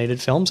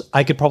Oscar-nominated films,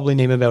 I could probably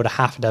name about a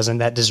half a dozen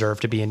that deserve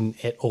to be in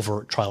it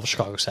over Trial of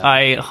Chicago 7.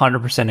 I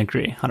 100%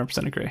 agree.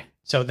 100% agree.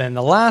 So then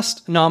the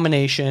last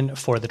nomination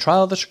for the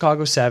Trial of the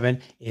Chicago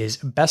 7 is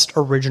Best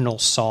Original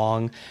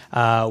Song,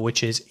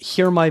 which is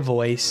Hear My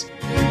Voice.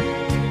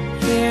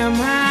 Hear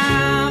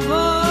my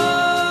voice,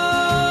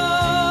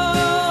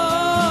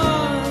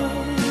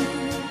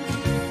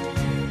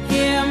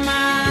 hear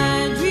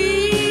my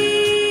dreams,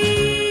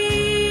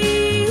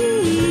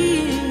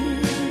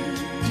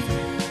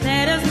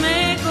 let us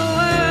make a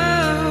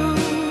world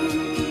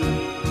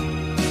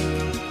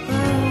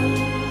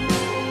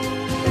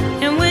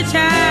in which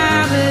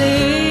I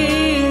believe.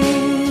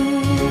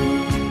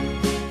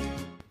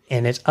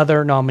 And its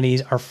other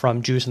nominees are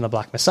from Judas and the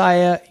Black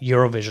Messiah,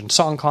 Eurovision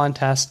Song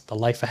Contest, The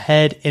Life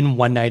Ahead, and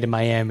One Night in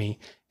Miami.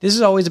 This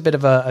is always a bit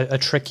of a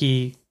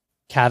tricky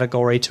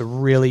category to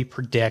really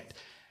predict.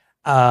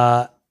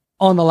 On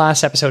the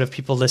last episode, if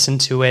people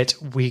listened to it,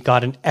 we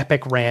got an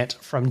epic rant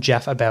from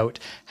Jeff about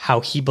how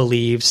he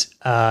believes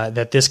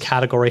that this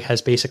category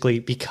has basically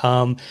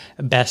become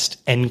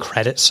best end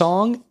credit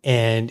song.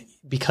 And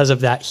because of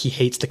that, he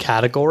hates the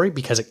category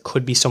because it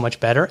could be so much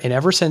better. And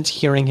ever since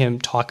hearing him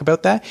talk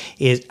about that,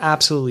 it has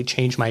absolutely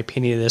changed my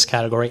opinion of this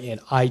category.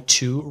 And I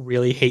too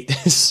really hate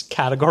this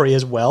category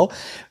as well.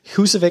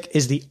 Husavik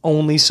is the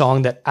only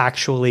song that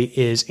actually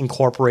is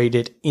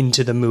incorporated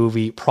into the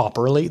movie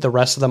properly. The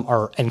rest of them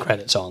are end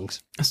credit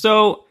songs.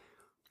 So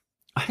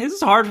this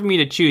is hard for me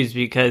to choose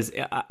because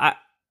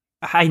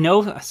I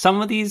know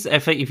some of these,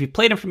 if you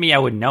played them for me, I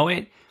would know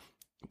it,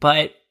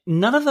 but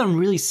none of them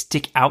really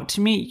stick out to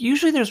me.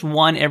 Usually there's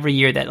one every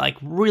year that like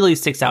really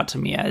sticks out to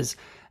me as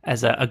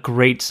a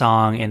great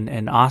song and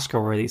an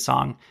Oscar-worthy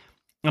song.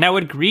 And I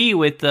would agree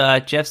with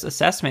Jeff's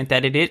assessment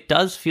that it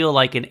does feel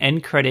like an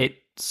end credit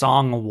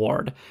song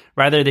award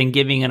rather than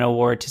giving an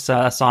award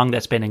to a song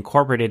that's been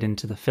incorporated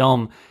into the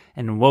film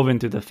and woven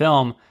through the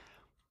film.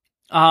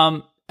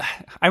 I'm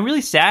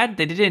really sad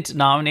they didn't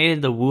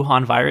nominate the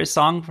Wuhan virus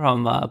song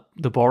from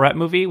the Borat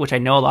movie, which I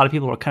know a lot of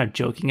people were kind of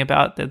joking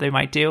about that they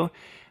might do.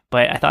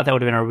 But I thought that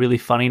would have been a really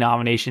funny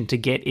nomination to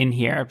get in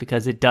here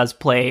because it does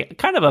play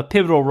kind of a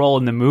pivotal role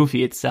in the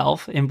movie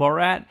itself in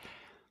Borat.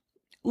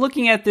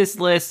 Looking at this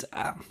list,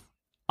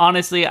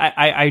 honestly,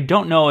 I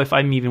don't know if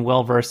I'm even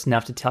well-versed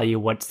enough to tell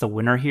you what's the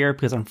winner here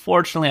because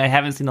unfortunately I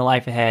haven't seen The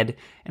Life Ahead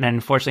and I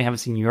unfortunately haven't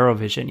seen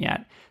Eurovision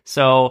yet.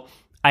 So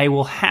I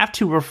will have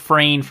to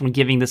refrain from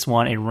giving this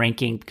one a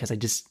ranking because I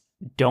just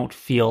don't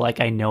feel like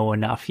I know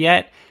enough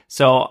yet.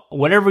 So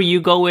whatever you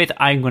go with,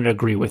 I'm going to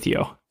agree with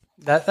you.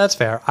 That's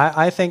fair.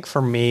 I think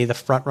for me, the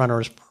front runner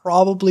is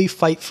probably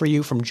Fight for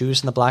You from Judas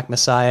and the Black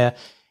Messiah.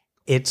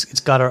 It's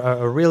got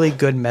a really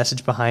good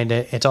message behind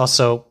it. It's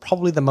also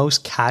probably the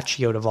most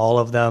catchy out of all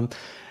of them.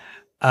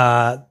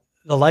 The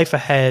Life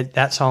Ahead,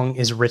 that song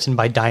is written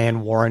by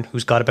Diane Warren,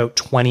 who's got about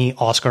 20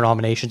 Oscar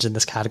nominations in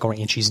this category,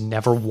 and she's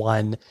never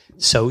won.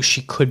 So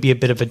she could be a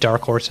bit of a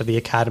dark horse of the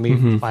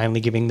Academy,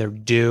 finally giving their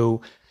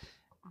due.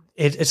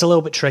 It's a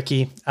little bit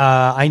tricky.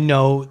 I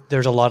know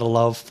there's a lot of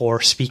love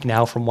for Speak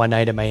Now from One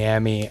Night in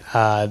Miami,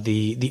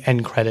 the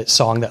end credit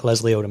song that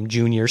Leslie Odom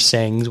Jr.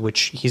 sings, which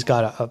he's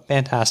got a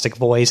fantastic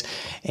voice,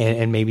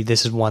 and maybe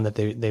this is one that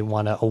they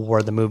want to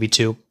award the movie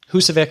to.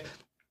 Husavik,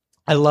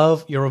 I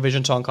love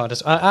Eurovision Song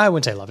Contest. I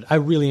wouldn't say I love it. I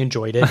really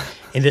enjoyed it.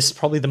 And this is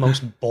probably the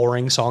most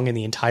boring song in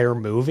the entire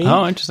movie.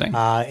 Oh, interesting.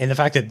 And the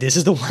fact that this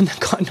is the one that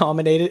got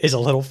nominated is a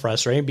little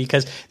frustrating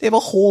because they have a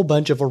whole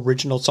bunch of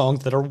original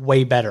songs that are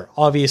way better.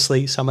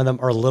 Obviously, some of them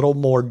are a little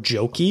more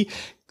jokey,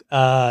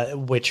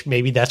 which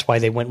maybe that's why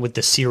they went with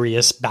the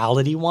serious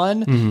ballady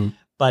one. Mm-hmm.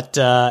 But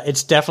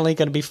it's definitely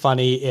going to be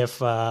funny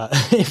if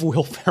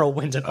Will Ferrell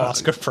wins an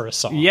Oscar for a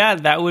song. Yeah,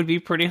 that would be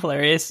pretty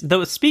hilarious.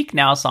 The Speak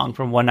Now song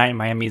from One Night in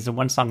Miami is the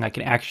one song I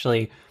can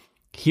actually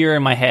hear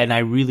in my head and I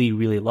really,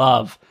 really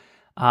love.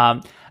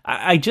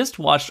 I just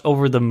watched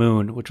Over the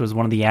Moon, which was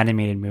one of the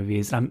animated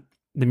movies.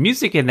 The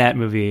music in that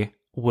movie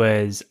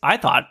was, I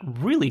thought,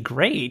 really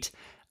great.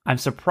 I'm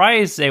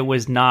surprised it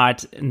was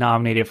not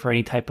nominated for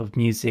any type of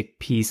music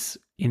piece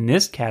in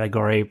this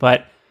category,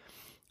 but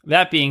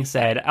that being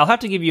said, I'll have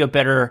to give you a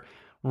better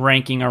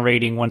ranking or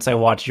rating once I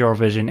watch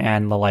Eurovision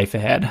and The Life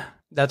Ahead.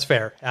 That's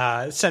fair.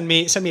 Send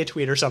me a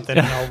tweet or something,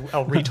 and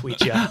I'll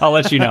retweet you. I'll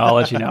let you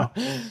know.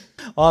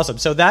 Awesome.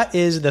 So that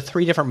is the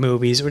 3 different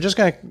movies. We're just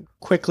going to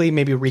quickly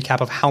maybe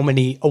recap of how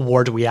many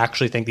awards we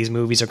actually think these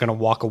movies are going to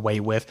walk away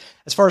with.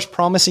 As far as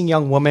Promising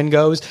Young Woman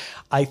goes,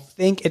 I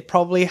think it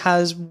probably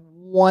has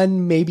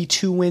 1, maybe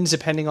 2 wins,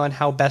 depending on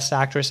how Best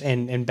Actress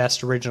and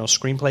Best Original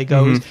Screenplay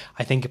goes. Mm-hmm.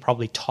 I think it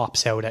probably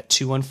tops out at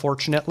 2,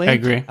 unfortunately. I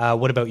agree.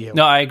 What about you?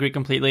 No, I agree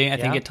completely. I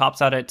think it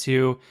tops out at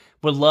 2.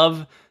 Would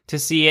love to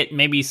see it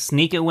maybe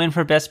sneak a win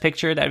for Best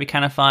Picture. That'd be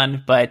kind of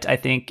fun. But I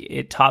think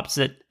it tops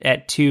it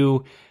at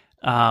 2,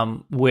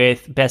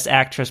 with Best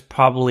Actress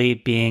probably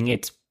being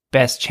its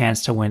best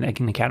chance to win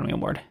an Academy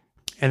Award.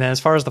 And then as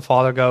far as The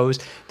Father goes,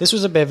 this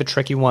was a bit of a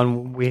tricky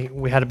one.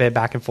 We had a bit of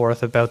back and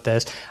forth about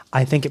this.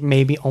 I think it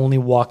maybe only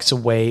walks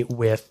away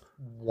with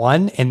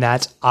one, and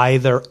that's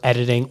either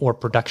editing or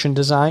production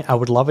design. I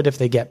would love it if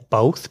they get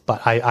both,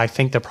 but I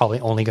think they're probably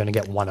only going to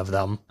get one of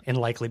them, and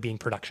likely being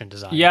production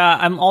design. Yeah,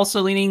 I'm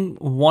also leaning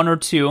one or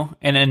two,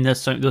 and in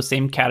those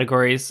same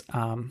categories.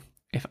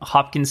 If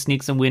Hopkins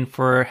sneaks a win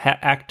for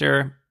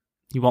actor,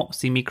 you won't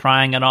see me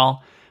crying at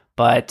all.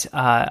 But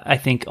I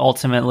think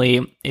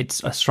ultimately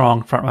it's a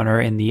strong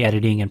frontrunner in the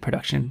editing and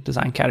production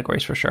design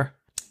categories for sure.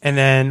 And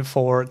then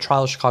for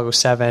Trial of Chicago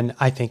 7,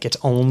 I think it's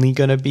only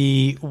going to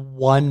be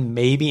one,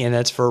 maybe, and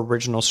that's for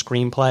original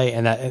screenplay.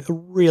 And that it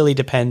really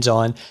depends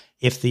on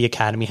if the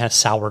Academy has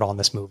soured on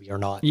this movie or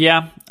not.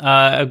 Yeah,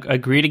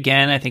 agreed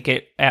again. I think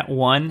at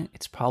one,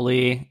 it's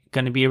probably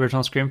going to be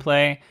original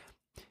screenplay.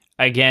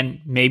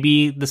 Again,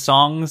 maybe the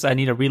songs, I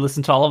need to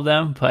re-listen to all of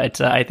them,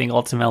 but I think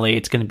ultimately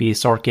it's going to be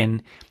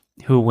Sorkin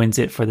who wins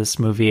it for this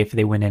movie if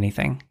they win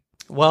anything.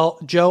 Well,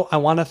 Joe, I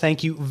want to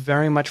thank you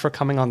very much for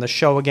coming on the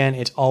show again.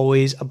 It's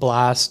always a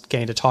blast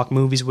getting to talk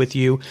movies with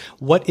you.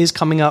 What is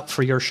coming up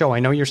for your show?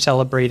 I know you're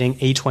celebrating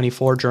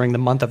A24 during the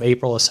month of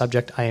April, a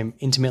subject I am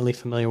intimately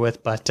familiar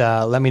with, but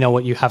let me know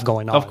what you have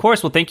going on. Of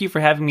course. Well, thank you for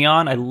having me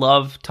on. I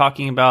love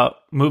talking about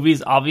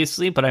movies,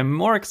 obviously, but I'm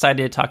more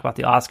excited to talk about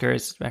the Oscars.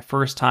 It's my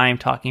first time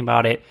talking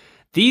about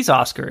these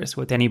Oscars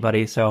with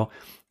anybody, so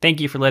thank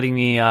you for letting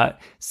me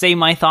say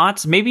my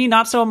thoughts. Maybe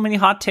not so many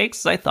hot takes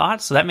as I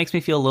thought, so that makes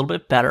me feel a little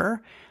bit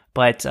better.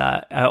 But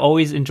I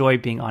always enjoy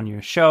being on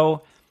your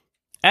show.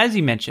 As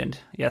you mentioned,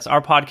 yes,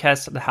 our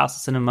podcast, The House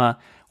of Cinema,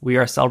 we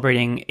are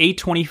celebrating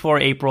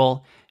A24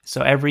 April.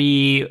 So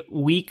every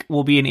week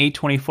will be an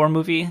A24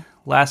 movie.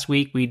 Last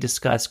week we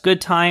discussed Good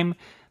Time.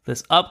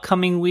 This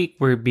upcoming week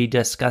we'll be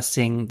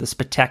discussing The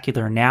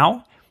Spectacular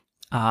Now.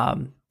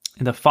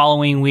 The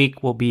following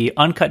week will be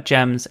Uncut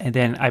Gems, and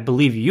then I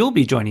believe you'll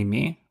be joining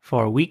me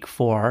for week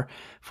 4.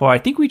 I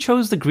think we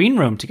chose The Green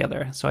Room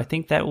together, so I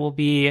think that will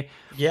be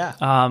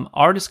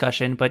our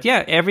discussion. But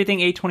yeah, everything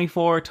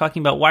A24,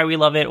 talking about why we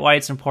love it, why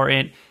it's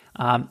important.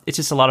 It's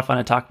just a lot of fun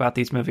to talk about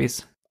these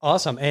movies.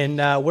 Awesome. And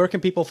where can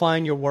people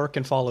find your work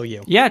and follow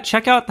you? Yeah,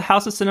 check out The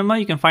House of Cinema.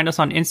 You can find us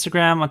on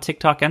Instagram, on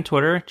TikTok, and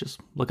Twitter.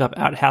 Just look up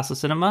at House of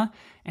Cinema.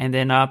 And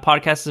then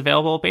podcast is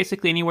available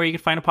basically anywhere you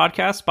can find a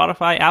podcast: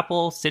 Spotify,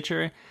 Apple,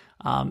 Stitcher,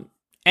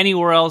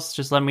 anywhere else.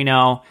 Just let me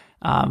know.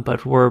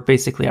 But we're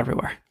basically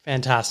everywhere.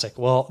 Fantastic.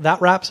 Well,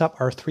 that wraps up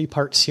our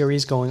 3-part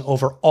series going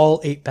over all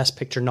 8 Best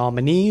Picture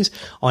nominees.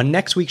 On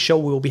next week's show,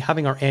 we will be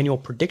having our annual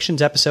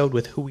predictions episode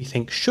with who we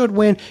think should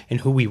win and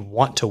who we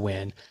want to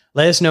win.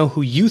 Let us know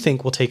who you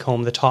think will take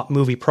home the top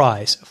movie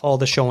prize. Follow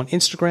the show on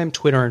Instagram,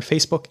 Twitter, and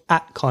Facebook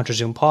at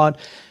ContraZoomPod.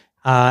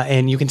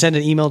 And you can send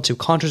an email to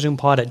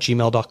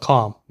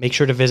ContraZoomPod@gmail.com. Make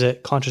sure to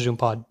visit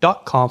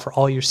ContraZoomPod.com for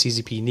all your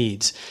CZP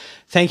needs.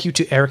 Thank you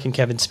to Eric and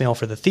Kevin Smale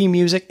for the theme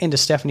music and to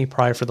Stephanie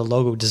Pryor for the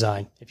logo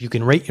design. If you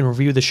can rate and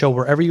review the show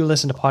wherever you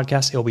listen to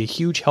podcasts, it will be a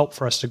huge help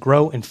for us to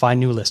grow and find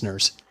new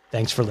listeners.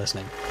 Thanks for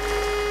listening.